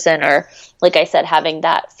particular person or, like I said, having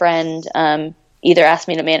that friend either ask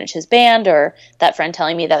me to manage his band, or that friend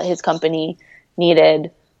telling me that his company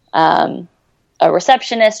needed a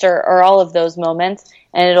receptionist, or all of those moments.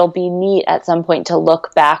 And it'll be neat at some point to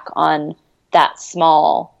look back on that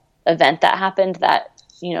small event that happened that,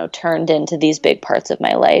 turned into these big parts of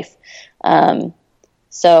my life.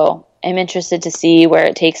 So I'm interested to see where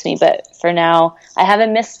it takes me. But for now, I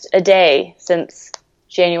haven't missed a day since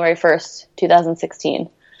January 1st, 2016.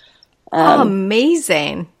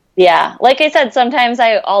 Amazing. Yeah. Like I said, sometimes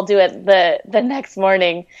I'll do it the next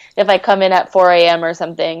morning if I come in at 4 a.m. or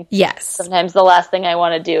something. Yes. Sometimes the last thing I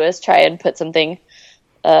want to do is try and put something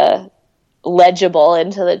legible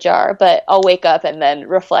into the jar, but I'll wake up and then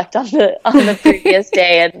reflect on the previous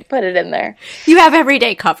day and put it in there. You have every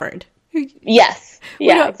day covered. Yes.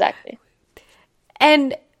 Yeah, exactly.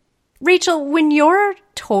 And Rachel, when you're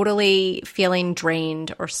totally feeling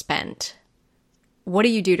drained or spent, what do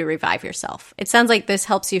you do to revive yourself? It sounds like this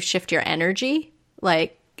helps you shift your energy,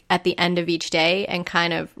 like at the end of each day, and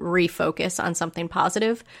kind of refocus on something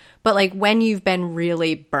positive. But like when you've been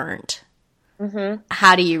really burnt,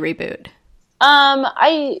 how do you reboot?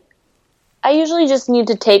 I usually just need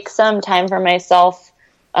to take some time for myself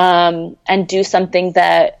and do something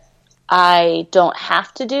that I don't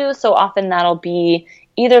have to do. So often that'll be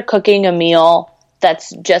either cooking a meal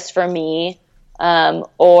that's just for me,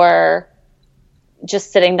 or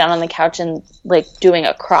just sitting down on the couch and like doing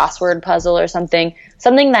a crossword puzzle or something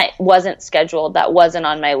that wasn't scheduled, that wasn't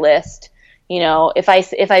on my list. If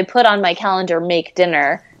I put on my calendar, make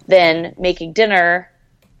dinner, then making dinner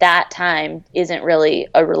that time isn't really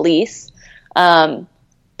a release.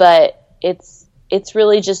 But it's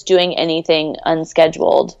really just doing anything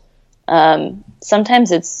unscheduled.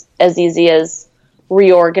 Sometimes it's as easy as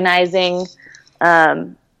reorganizing,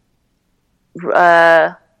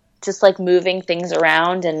 just like moving things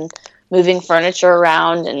around and moving furniture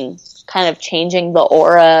around and kind of changing the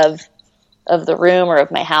aura of the room or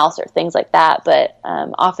of my house or things like that. But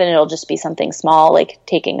often it'll just be something small, like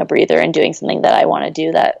taking a breather and doing something that I want to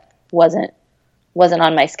do that wasn't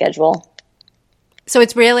on my schedule. So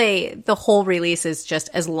it's really, the whole release is just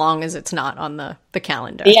as long as it's not on the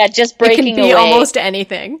calendar. Yeah, just breaking away. It can be almost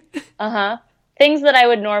anything. Things that I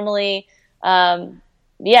would normally, sometimes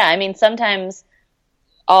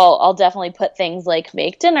I'll definitely put things like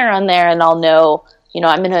make dinner on there, and I'll know,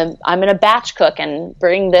 I'm gonna batch cook and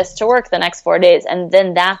bring this to work the next 4 days, and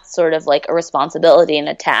then that's sort of like a responsibility and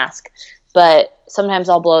a task. But sometimes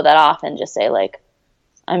I'll blow that off and just say like,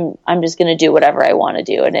 I'm just gonna do whatever I want to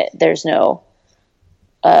do, and there's no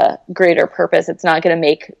greater purpose. It's not gonna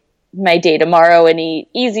make my day tomorrow any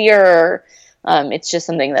easier. It's just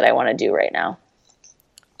something that I want to do right now.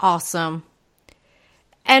 Awesome.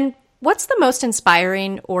 And what's the most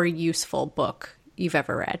inspiring or useful book you've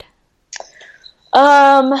ever read?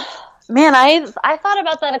 Man, I thought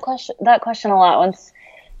about that question a lot once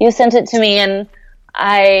you sent it to me, and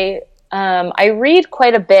I read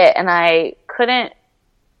quite a bit, and I couldn't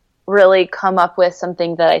really come up with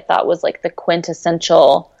something that I thought was like the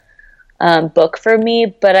quintessential book for me.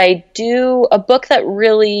 But a book that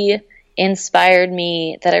really inspired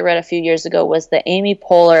me that I read a few years ago was the Amy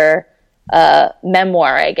Poehler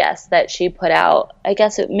memoir, I guess, that she put out, I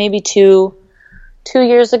guess it maybe two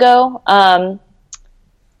years ago.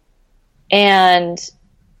 And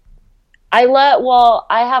I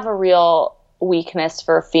have a real weakness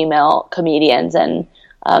for female comedians and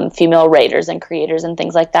female writers and creators and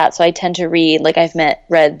things like that. So I tend to read, like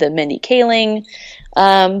read the Mindy Kaling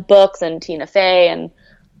books and Tina Fey, and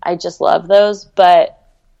I just love those. But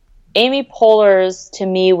Amy Poehler's, to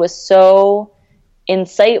me, was so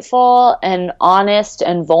insightful and honest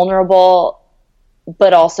and vulnerable,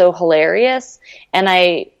 but also hilarious. And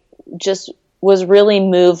I just was really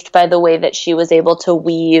moved by the way that she was able to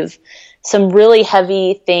weave some really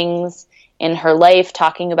heavy things in her life,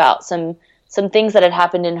 talking about some things that had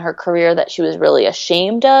happened in her career that she was really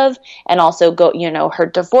ashamed of, and also her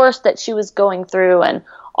divorce that she was going through, and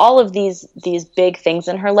all of these big things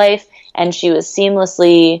in her life. And she was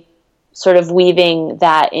seamlessly sort of weaving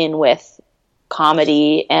that in with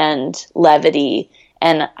comedy and levity.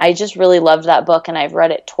 And I just really loved that book, and I've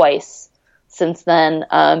read it twice since then.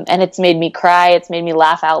 And it's made me cry. It's made me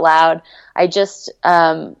laugh out loud. I just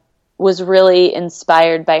was really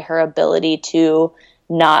inspired by her ability to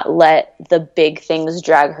not let the big things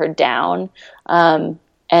drag her down,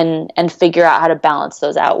 and figure out how to balance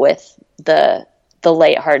those out with the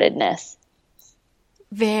lightheartedness.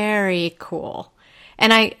 Very cool.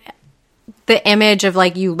 And the image of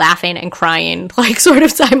like you laughing and crying, like sort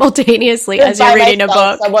of simultaneously as you're reading a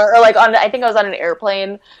book. Somewhere, or like I think I was on an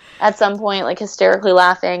airplane at some point, like hysterically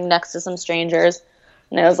laughing next to some strangers.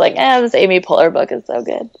 And I was like, this Amy Poehler book is so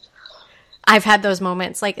good. I've had those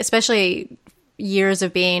moments, like especially years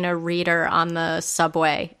of being a reader on the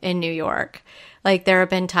subway in New York. Like there have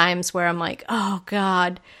been times where I'm like, oh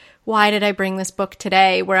God, why did I bring this book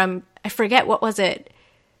today? Where I forget, what was it?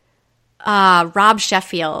 Rob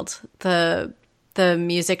Sheffield, the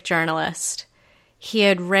music journalist, he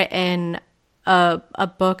had written a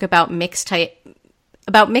book about mixtapes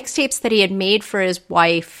that he had made for his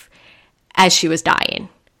wife as she was dying.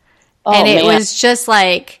 Oh, and it was just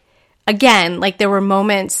like, again, like there were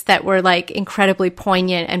moments that were like incredibly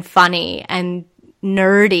poignant and funny and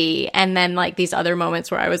nerdy, and then like these other moments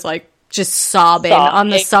where I was like just sobbing on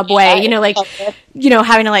the subway, having to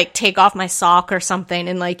like take off my sock or something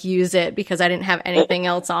and like use it because I didn't have anything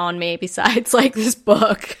else on me besides like this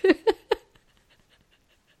book.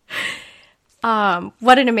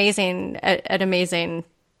 What an amazing,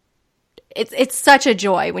 it's such a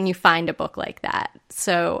joy when you find a book like that.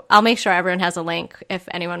 So I'll make sure everyone has a link if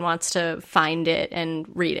anyone wants to find it and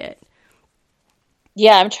read it.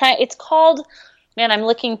 Yeah, I'm trying. It's called, man, I'm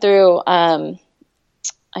looking through,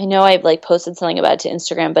 I know I've like posted something about it to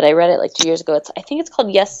Instagram, but I read it like 2 years ago. I think it's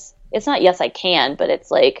called Yes. It's not Yes, I Can, but it's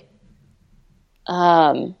like,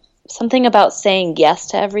 something about saying yes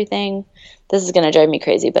to everything. This is going to drive me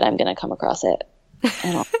crazy, but I'm going to come across it.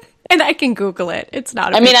 And I can Google it. It's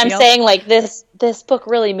not a big deal. I'm saying like this book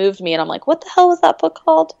really moved me, and I'm like, what the hell was that book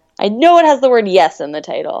called? I know it has the word yes in the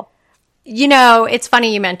title. It's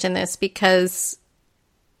funny you mention this because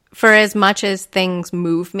for as much as things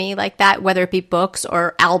move me like that, whether it be books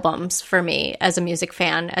or albums for me as a music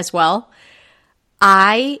fan as well,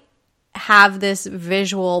 I have this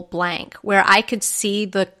visual blank where I could see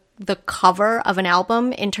the cover of an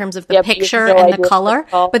album in terms of the picture and the color,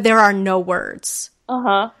 but there are no words.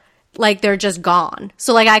 Like they're just gone.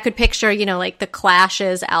 So like I could picture, like the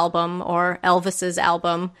Clash's album or Elvis's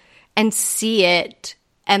album and see it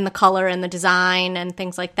and the color and the design and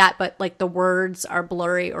things like that, but like the words are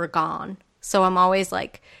blurry or gone. So I'm always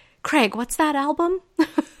like, Craig, what's that album?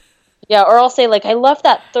 Yeah, or I'll say like, I love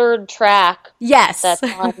that third track. Yes. That's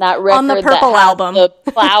on that record. On the Purple album. The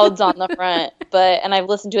clouds on the front. And I've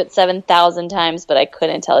listened to it 7,000 times, but I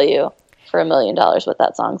couldn't tell you for $1 million what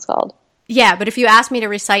that song's called. Yeah, but if you asked me to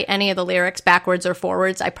recite any of the lyrics backwards or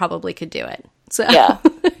forwards, I probably could do it. So yeah.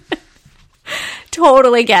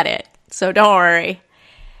 Totally get it. So don't worry.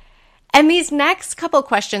 And these next couple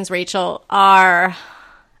questions, Rachel, are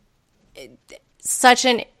such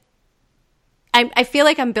an... I feel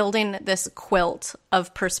like I'm building this quilt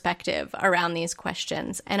of perspective around these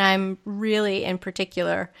questions. And I'm really, in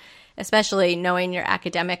particular, especially knowing your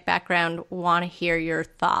academic background, want to hear your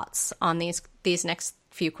thoughts on these next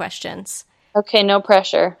few questions. Okay, no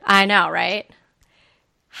pressure. I know, right?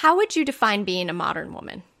 How would you define being a modern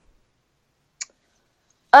woman?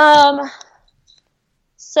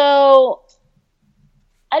 So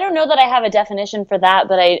I don't know that I have a definition for that,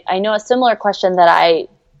 but I know a similar question that I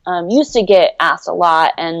used to get asked a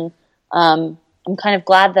lot, and I'm kind of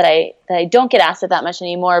glad that I don't get asked it that much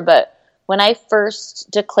anymore. But when I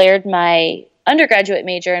first declared my undergraduate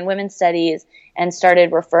major in women's studies and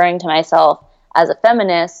started referring to myself as a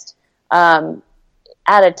feminist, at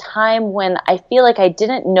a time when I feel like I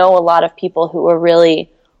didn't know a lot of people who were really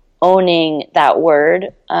owning that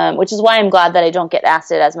word, which is why I'm glad that I don't get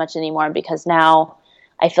asked it as much anymore, because now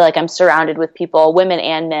I feel like I'm surrounded with people, women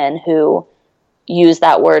and men, who use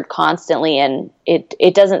that word constantly, and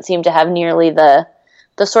it doesn't seem to have nearly the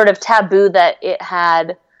sort of taboo that it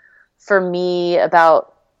had for me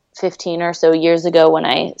about 15 or so years ago when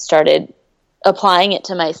I started applying it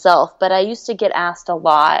to myself. But I used to get asked a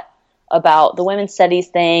lot about the women's studies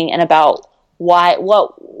thing and about what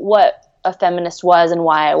a feminist was and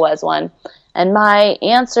why I was one. And my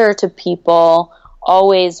answer to people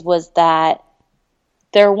always was that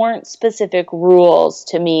there weren't specific rules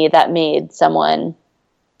to me that made someone,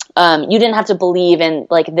 you didn't have to believe in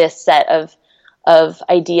like this set of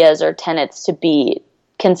ideas or tenets to be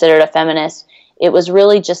considered a feminist. It was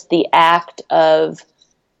really just the act of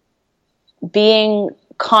being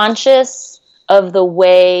conscious of the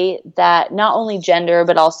way that not only gender,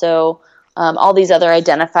 but also all these other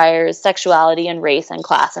identifiers, sexuality and race and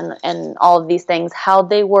class and all of these things, how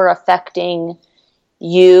they were affecting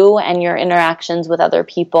you and your interactions with other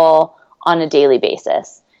people on a daily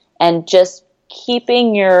basis, and just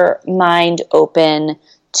keeping your mind open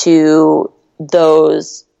to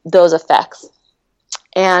those effects.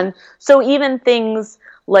 And so even things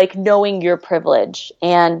like knowing your privilege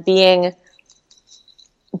and being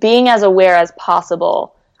as aware as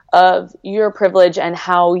possible of your privilege and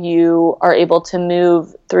how you are able to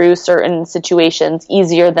move through certain situations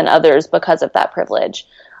easier than others because of that privilege.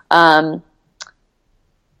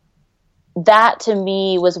 That to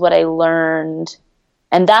me was what I learned,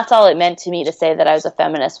 and that's all it meant to me to say that I was a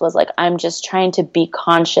feminist, was like, I'm just trying to be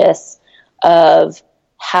conscious of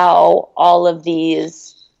how all of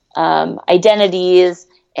these identities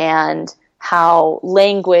and how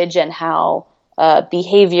language and how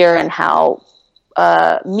behavior and how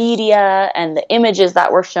media and the images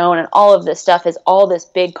that were shown and all of this stuff is all this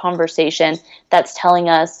big conversation that's telling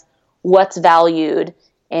us what's valued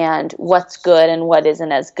and what's good and what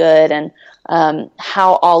isn't as good, and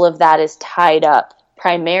how all of that is tied up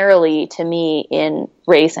primarily to me in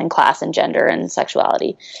race and class and gender and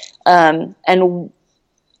sexuality. And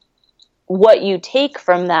what you take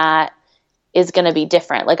from that is going to be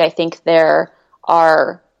different. Like, I think there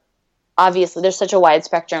are, obviously, there's such a wide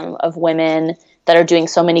spectrum of women that are doing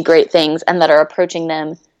so many great things and that are approaching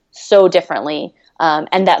them so differently.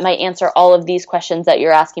 And that might answer all of these questions that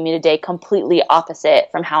you're asking me today completely opposite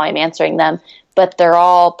from how I'm answering them. But they're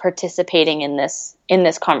all participating in this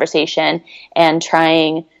conversation and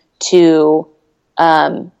trying to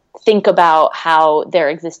think about how they're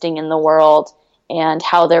existing in the world and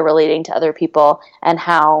how they're relating to other people and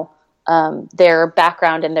how their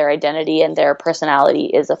background and their identity and their personality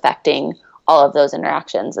is affecting all of those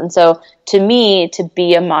interactions. And so to me, to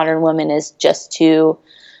be a modern woman is just to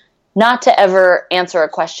not to ever answer a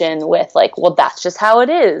question with like, well, that's just how it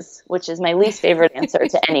is, which is my least favorite answer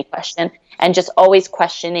to any question, and just always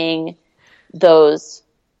questioning those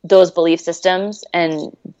belief systems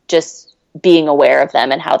and just being aware of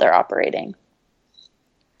them and how they're operating.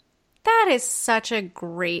 That is such a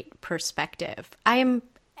great perspective. I am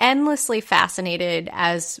endlessly fascinated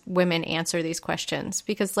as women answer these questions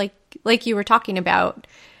because like you were talking about,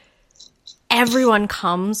 everyone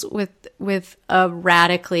comes with a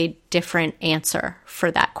radically different answer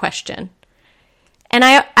for that question. And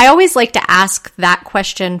I always like to ask that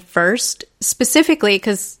question first, specifically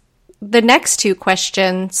because the next two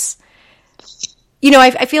questions,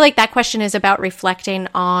 I feel like that question is about reflecting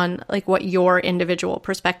on like what your individual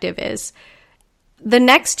perspective is. The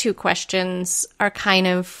next two questions are kind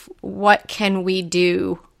of, what can we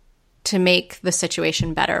do to make the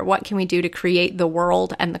situation better? What can we do to create the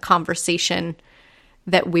world and the conversation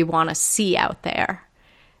that we want to see out there?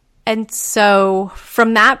 And so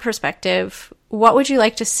from that perspective, what would you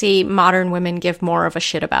like to see modern women give more of a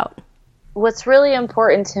shit about? What's really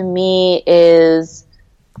important to me is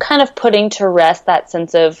kind of putting to rest that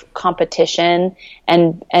sense of competition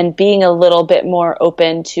and being a little bit more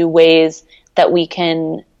open to ways that we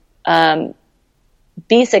can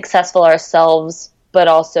be successful ourselves, but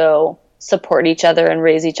also support each other and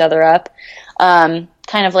raise each other up. Kind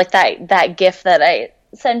of like that GIF that I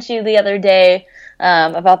sent you the other day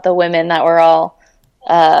about the women that were all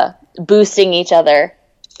boosting each other.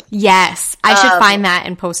 Yes, I should find that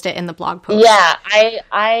and post it in the blog post. Yeah,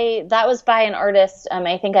 I that was by an artist.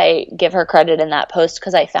 I think I give her credit in that post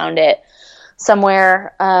because I found it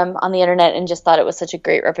somewhere on the internet and just thought it was such a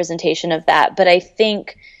great representation of that. But I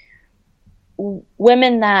think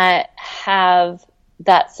women that have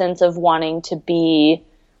that sense of wanting to be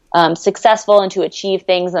successful and to achieve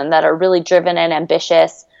things and that are really driven and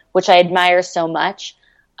ambitious, which I admire so much,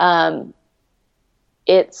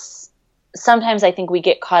 it's sometimes I think we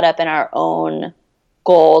get caught up in our own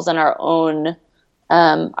goals and our own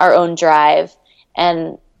drive.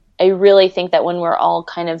 And I really think that when we're all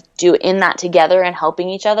kind of in that together and helping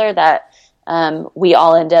each other, that we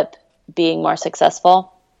all end up being more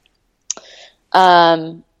successful.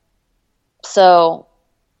 So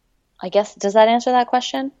I guess, does that answer that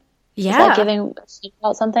question? Yeah. Is that giving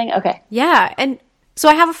out something? Okay. Yeah. And so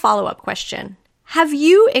I have a follow-up question. Have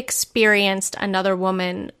you experienced another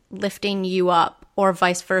woman lifting you up or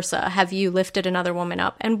vice versa? Have you lifted another woman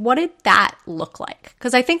up? And what did that look like?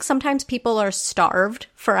 Because I think sometimes people are starved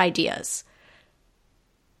for ideas.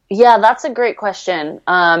 Yeah, that's a great question.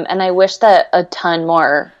 And I wish that a ton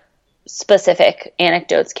more specific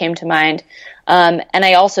anecdotes came to mind. And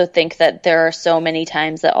I also think that there are so many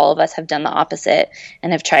times that all of us have done the opposite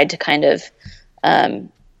and have tried to kind of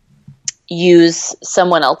use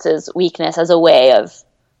someone else's weakness as a way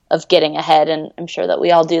of getting ahead. And I'm sure that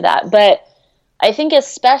we all do that. But I think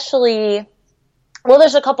especially, well,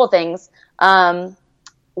 there's a couple things.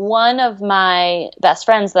 One of my best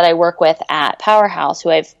friends that I work with at Powerhouse, who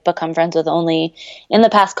I've become friends with only in the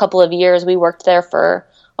past couple of years, we worked there for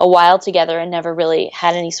a while together and never really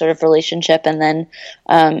had any sort of relationship. And then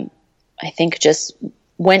I think just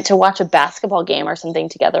went to watch a basketball game or something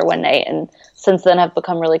together one night. And since then have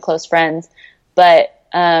become really close friends. But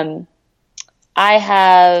I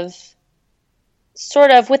have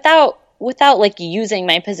sort of, without like using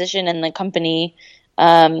my position in the company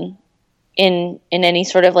in any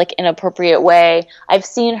sort of like inappropriate way, I've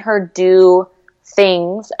seen her do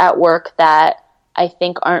things at work that I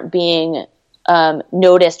think aren't being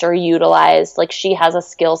noticed or utilized. Like, she has a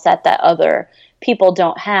skill set that other people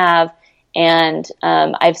don't have. And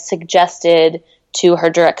I've suggested to her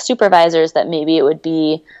direct supervisors that maybe it would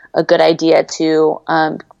be a good idea to,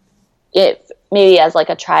 maybe as like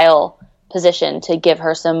a trial position, to give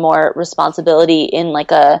her some more responsibility in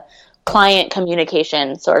like a client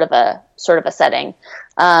communication sort of a setting.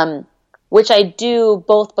 Which I do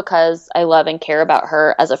both because I love and care about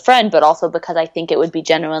her as a friend, but also because I think it would be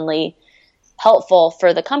genuinely helpful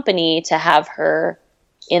for the company to have her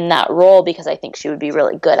in that role, because I think she would be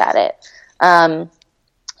really good at it.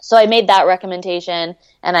 So I made that recommendation.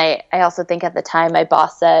 And I also think at the time my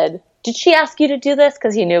boss said, "Did she ask you to do this?"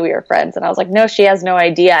 Because he knew we were friends. And I was like, "No, she has no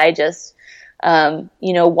idea. I just,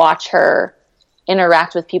 watch her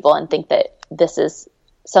interact with people and think that this is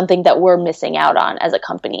something that we're missing out on as a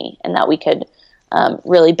company, and that we could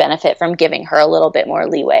really benefit from giving her a little bit more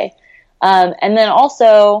leeway." And then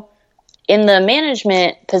also in the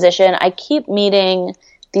management position, I keep meeting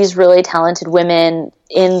these really talented women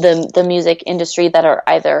in the music industry that are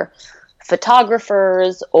either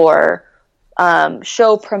photographers or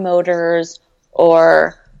show promoters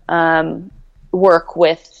or work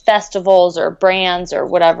with festivals or brands or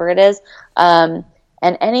whatever it is. And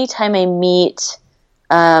anytime I meet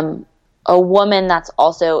a woman that's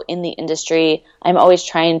also in the industry, I'm always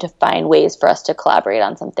trying to find ways for us to collaborate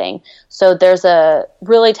on something. So there's a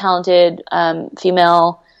really talented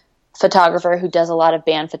female photographer who does a lot of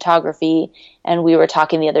band photography, and we were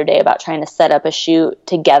talking the other day about trying to set up a shoot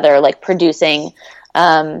together, like producing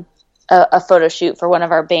a photo shoot for one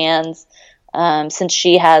of our bands, since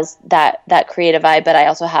she has that creative eye, but I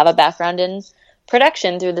also have a background in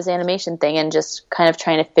production through this animation thing, and just kind of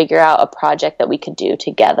trying to figure out a project that we could do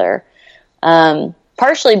together.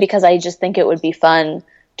 Partially because I just think it would be fun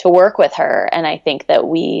to work with her, and I think that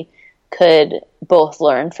we could both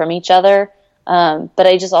learn from each other. But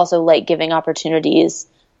I just also like giving opportunities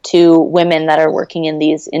to women that are working in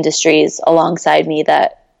these industries alongside me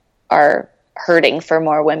that are hurting for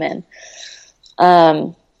more women.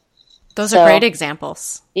 Those are great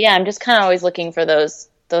examples. Yeah, I'm just kind of always looking for those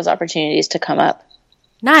opportunities to come up.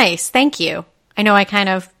 Nice. Thank you. I know I kind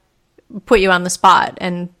of put you on the spot,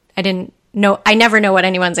 and I never know what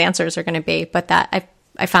anyone's answers are going to be, but that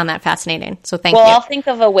I found that fascinating. So thank you. Well, I'll think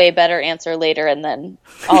of a way better answer later, and then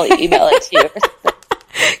I'll email it to you.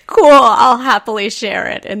 Cool. I'll happily share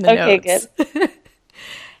it in the notes. Okay, good.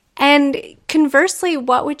 And conversely,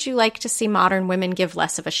 what would you like to see modern women give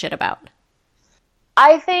less of a shit about?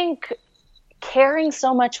 I think caring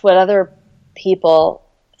so much what other people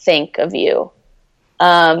think of you,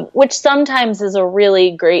 which sometimes is a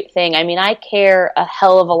really great thing. I mean, I care a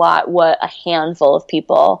hell of a lot what a handful of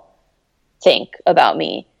people think about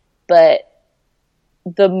me, but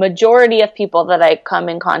the majority of people that I come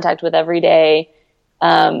in contact with every day,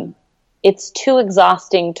 it's too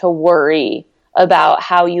exhausting to worry about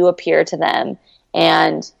how you appear to them,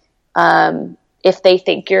 and if they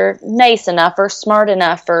think you're nice enough or smart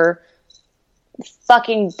enough or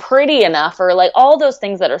fucking pretty enough, or like all those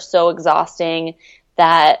things that are so exhausting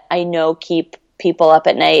that I know keep people up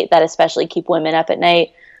at night, that especially keep women up at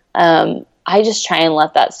night. I just try and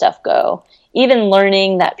let that stuff go. Even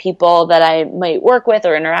learning that people that I might work with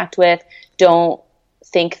or interact with don't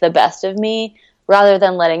think the best of me, rather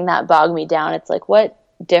than letting that bog me down. It's like, what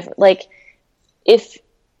different, like if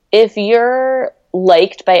you're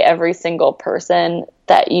liked by every single person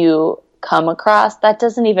that you come across, that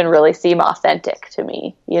doesn't even really seem authentic to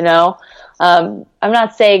me, you know? I'm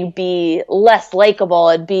not saying be less likable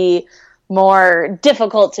and be more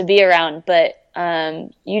difficult to be around, but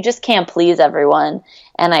you just can't please everyone.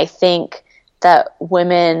 And I think that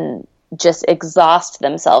women just exhaust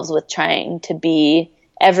themselves with trying to be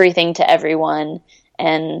everything to everyone,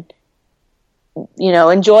 and, you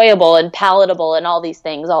know, enjoyable and palatable and all these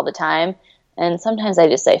things all the time. And sometimes I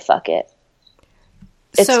just say, fuck it.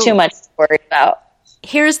 It's too much to worry about.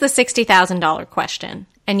 Here's the $60,000 question,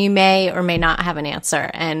 and you may or may not have an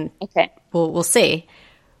answer, and okay, we'll see.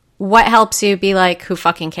 What helps you be like, who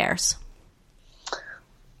fucking cares?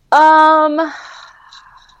 That's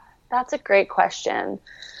a great question.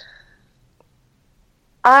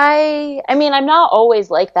 I mean, I'm not always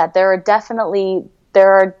like that. There are definitely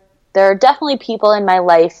people in my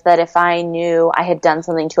life that if I knew I had done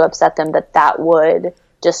something to upset them, that would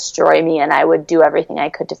destroy me, and I would do everything I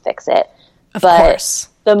could to fix it. Of course.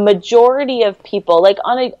 The majority of people, like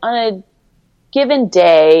on a given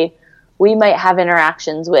day, we might have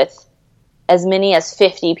interactions with as many as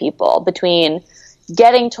 50 people, between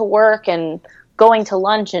getting to work and going to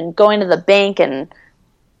lunch and going to the bank and,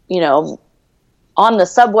 you know, on the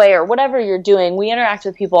subway or whatever you're doing. We interact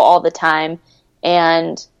with people all the time.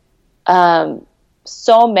 And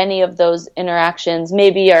so many of those interactions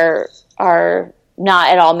maybe are not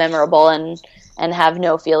at all memorable and have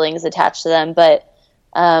no feelings attached to them, but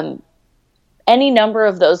any number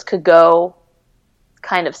of those could go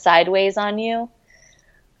kind of sideways on you.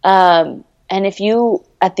 And if you,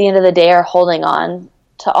 at the end of the day, are holding on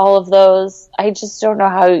to all of those, I just don't know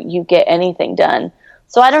how you get anything done.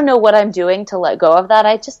 So I don't know what I'm doing to let go of that.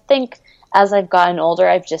 I just think as I've gotten older,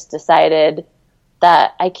 I've just decided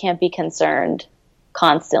that I can't be concerned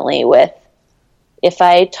constantly with if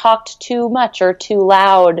I talked too much or too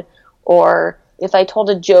loud, or if I told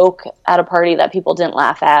a joke at a party that people didn't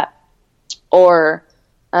laugh at, or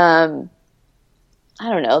I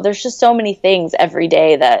don't know. There's just so many things every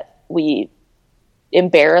day that we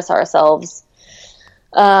embarrass ourselves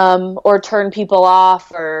or turn people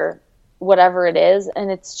off or whatever it is,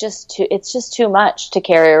 and it's just too much to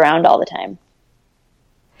carry around all the time.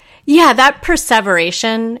 Yeah, that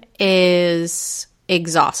perseveration is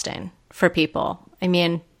exhausting for people. I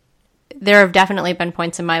mean, there have definitely been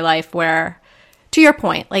points in my life where, to your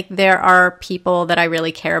point, like there are people that I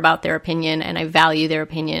really care about their opinion and I value their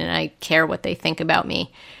opinion and I care what they think about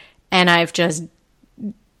me. And I've just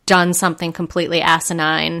done something completely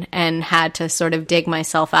asinine and had to sort of dig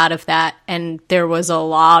myself out of that. And there was a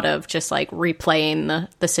lot of just like replaying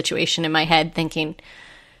the situation in my head thinking,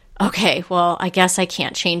 okay, well, I guess I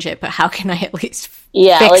can't change it, but how can I at least fix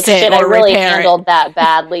it shit, or I really repair handled it? that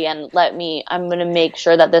badly, and I'm going to make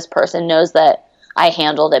sure that this person knows that I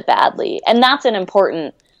handled it badly. And that's an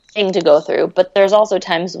important thing to go through. But there's also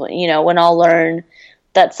times when, when I'll learn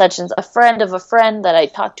that such as a friend of a friend that I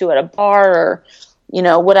talked to at a bar or,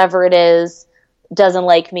 whatever it is, doesn't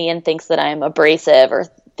like me and thinks that I'm abrasive or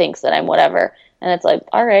thinks that I'm whatever. And it's like,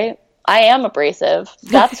 all right, I am abrasive.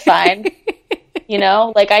 That's fine.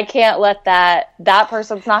 Like I can't let that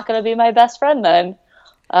person's not going to be my best friend then.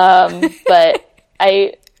 But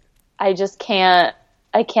I just can't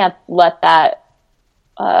let that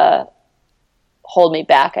hold me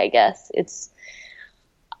back, I guess. It's,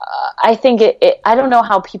 I think I don't know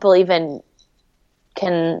how people even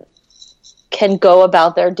can go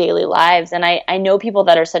about their daily lives. And I know people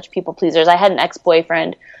that are such people pleasers. I had an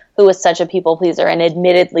ex-boyfriend who was such a people pleaser and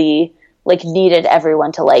admittedly like needed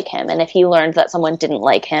everyone to like him. And if he learned that someone didn't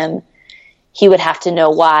like him, he would have to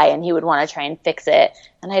know why and he would want to try and fix it.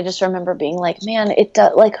 And I just remember being like, man,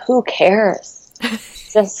 like, who cares?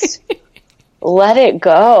 Just let it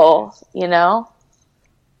go,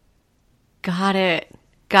 Got it.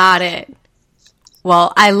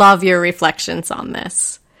 Well, I love your reflections on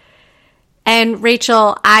this. And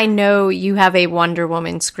Rachel, I know you have a Wonder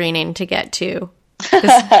Woman screening to get to.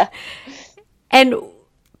 And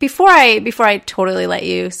before I totally let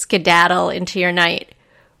you skedaddle into your night,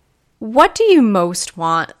 what do you most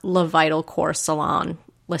want Le Vital Core Salon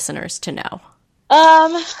listeners to know?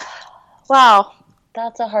 Wow,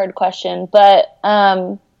 that's a hard question. But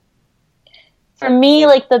for me,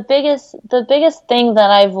 like the biggest thing that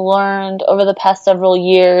I've learned over the past several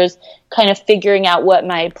years, kind of figuring out what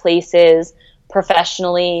my place is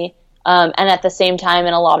professionally, and at the same time,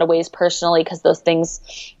 in a lot of ways, personally, because those things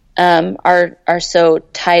are so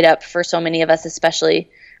tied up for so many of us, especially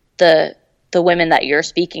the women that you're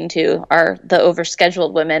speaking to are the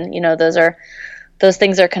overscheduled women. Those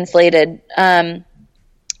things are conflated.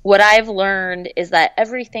 What I've learned is that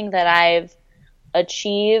everything that I've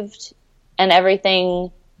achieved and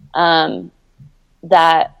everything that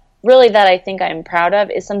I think I'm proud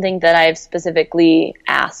of is something that I've specifically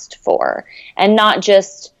asked for, and not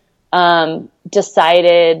just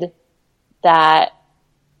decided that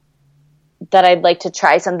I'd like to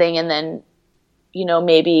try something and then,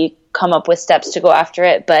 maybe come up with steps to go after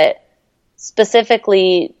it, but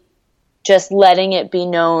specifically just letting it be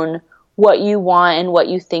known what you want and what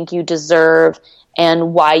you think you deserve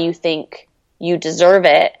and why you think you deserve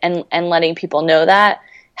it, and letting people know that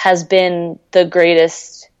has been the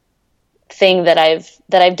greatest thing that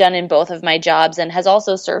I've done in both of my jobs, and has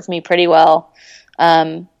also served me pretty well,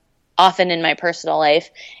 often in my personal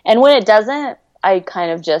life. And when it doesn't, I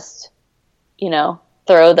kind of just,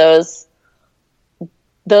 throw those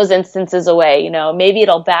instances away. Maybe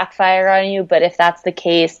it'll backfire on you, but if that's the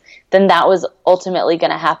case, then that was ultimately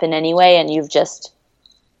going to happen anyway. And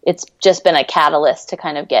it's just been a catalyst to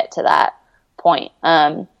kind of get to that point,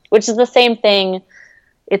 which is the same thing.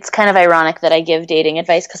 It's kind of ironic that I give dating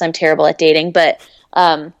advice because I'm terrible at dating, but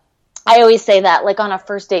I always say that, like, on a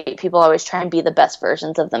first date, people always try and be the best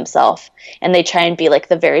versions of themselves, and they try and be like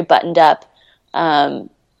the very buttoned up,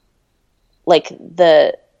 like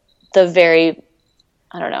the very,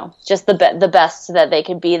 I don't know, just the best that they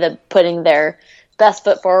could be, putting their best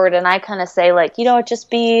foot forward. And I kind of say, like, just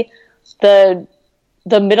be the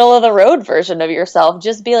middle of the road version of yourself.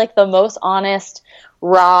 Just be like the most honest,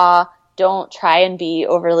 raw. Don't try and be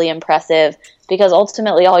overly impressive, because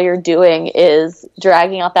ultimately all you're doing is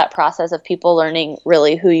dragging out that process of people learning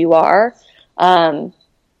really who you are, and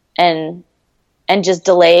just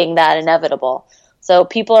delaying that inevitable. So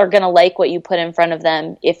people are going to like what you put in front of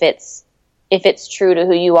them if it's true to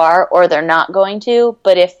who you are, or they're not going to.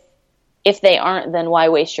 But if they aren't, then why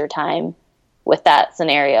waste your time with that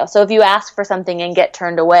scenario? So if you ask for something and get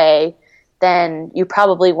turned away, then you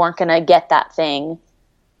probably weren't going to get that thing.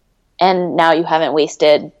 And now you haven't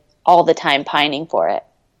wasted all the time pining for it.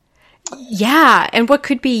 Yeah, and what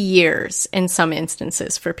could be years in some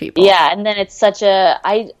instances for people. Yeah, and then it's such a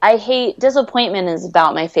I hate disappointment is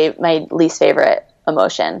about my least favorite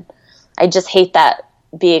emotion. I just hate that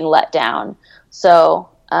being let down. So,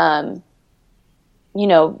 I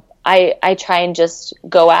try and just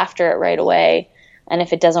go after it right away. And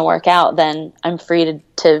if it doesn't work out, then I'm free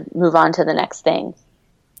to move on to the next thing.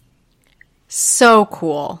 So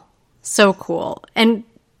cool. So cool. And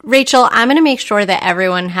Rachel, I'm going to make sure that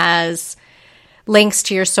everyone has links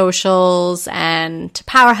to your socials and to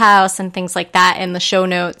Powerhouse and things like that in the show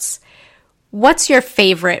notes. What's your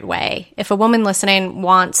favorite way? If a woman listening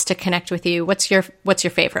wants to connect with you, what's your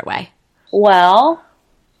favorite way? Well,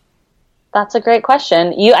 that's a great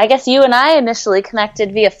question. I guess you and I initially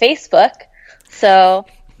connected via Facebook, so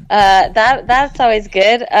that's always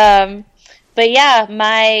good. But yeah,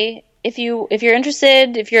 if you're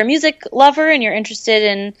interested, if you're a music lover and you're interested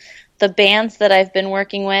in the bands that I've been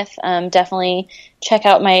working with, definitely check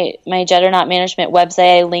out my Juggernaut Management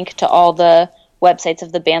website. I link to all the websites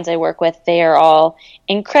of the bands I work with. They are all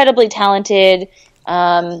incredibly talented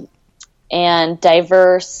and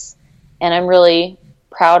diverse, and I'm really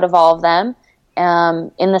proud of all of them.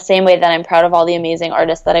 In the same way that I'm proud of all the amazing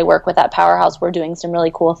artists that I work with at Powerhouse. We're doing some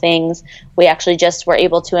really cool things. We actually just were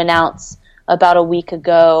able to announce about a week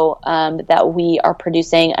ago that we are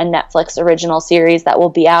producing a Netflix original series that will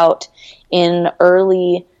be out in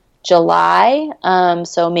early July.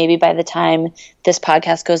 So maybe by the time this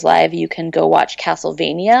podcast goes live, you can go watch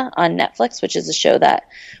Castlevania on Netflix, which is a show that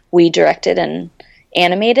we directed and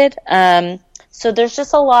animated. So there's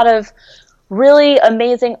just a lot of really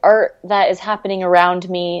amazing art that is happening around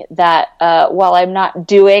me that while I'm not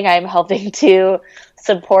doing, I'm helping to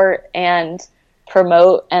support and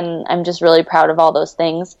promote, and I'm just really proud of all those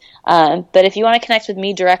things. But if you want to connect with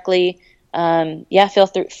me directly, feel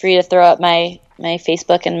free to throw up my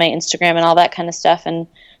Facebook and my Instagram and all that kind of stuff, and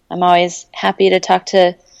I'm always happy to talk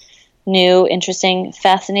to new, interesting,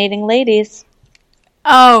 fascinating ladies.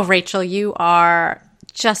 Oh, Rachel, you are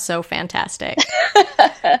just so fantastic.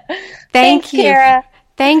 Thanks, you. Kara.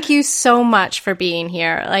 Thank you so much for being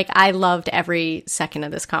here. Like, I loved every second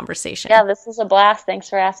of this conversation. Yeah, this was a blast. Thanks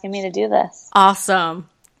for asking me to do this. Awesome.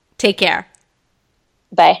 Take care.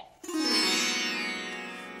 Bye.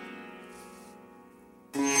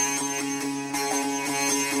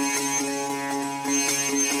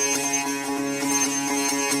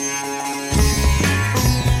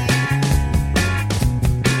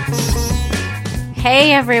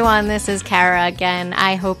 Hey everyone, this is Kara again.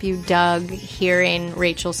 I hope you dug hearing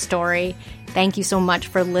Rachel's story. Thank you so much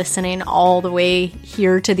for listening all the way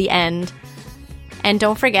here to the end. And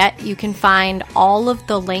don't forget, you can find all of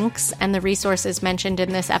the links and the resources mentioned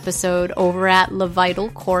in this episode over at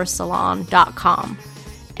levitalcorpsalon.com.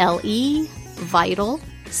 Levital,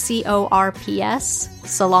 C-O-R-P-S,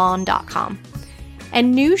 salon.com.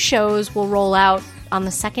 And new shows will roll out on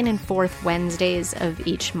the second and fourth Wednesdays of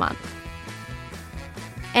each month.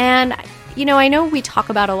 And, I know we talk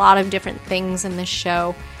about a lot of different things in this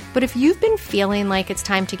show, but if you've been feeling like it's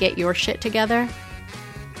time to get your shit together,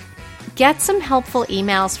 get some helpful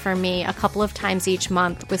emails from me a couple of times each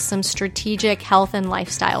month with some strategic health and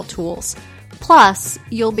lifestyle tools. Plus,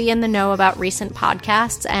 you'll be in the know about recent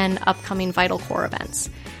podcasts and upcoming Vital Core events.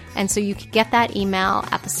 And so you can get that email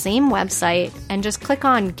at the same website and just click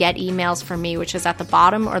on Get Emails from Me, which is at the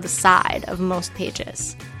bottom or the side of most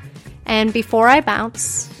pages. And before I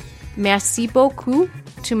bounce, merci beaucoup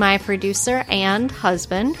to my producer and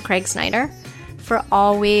husband, Craig Snyder, for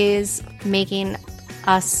always making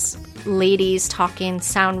us ladies talking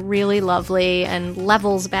sound really lovely and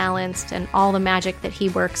levels balanced and all the magic that he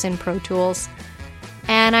works in Pro Tools.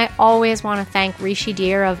 And I always want to thank Rishi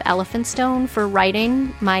Deer of Elephant Stone for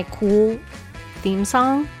writing my cool theme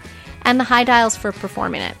song and the High Dials for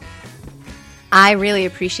performing it. I really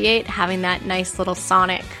appreciate having that nice little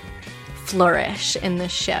sonic flourish in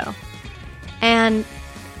this show. And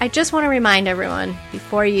I just want to remind everyone,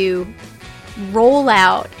 before you roll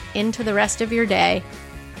out into the rest of your day,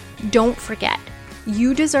 don't forget,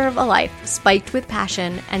 you deserve a life spiked with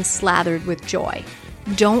passion and slathered with joy.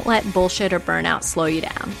 Don't let bullshit or burnout slow you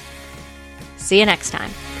down. See you next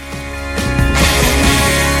time.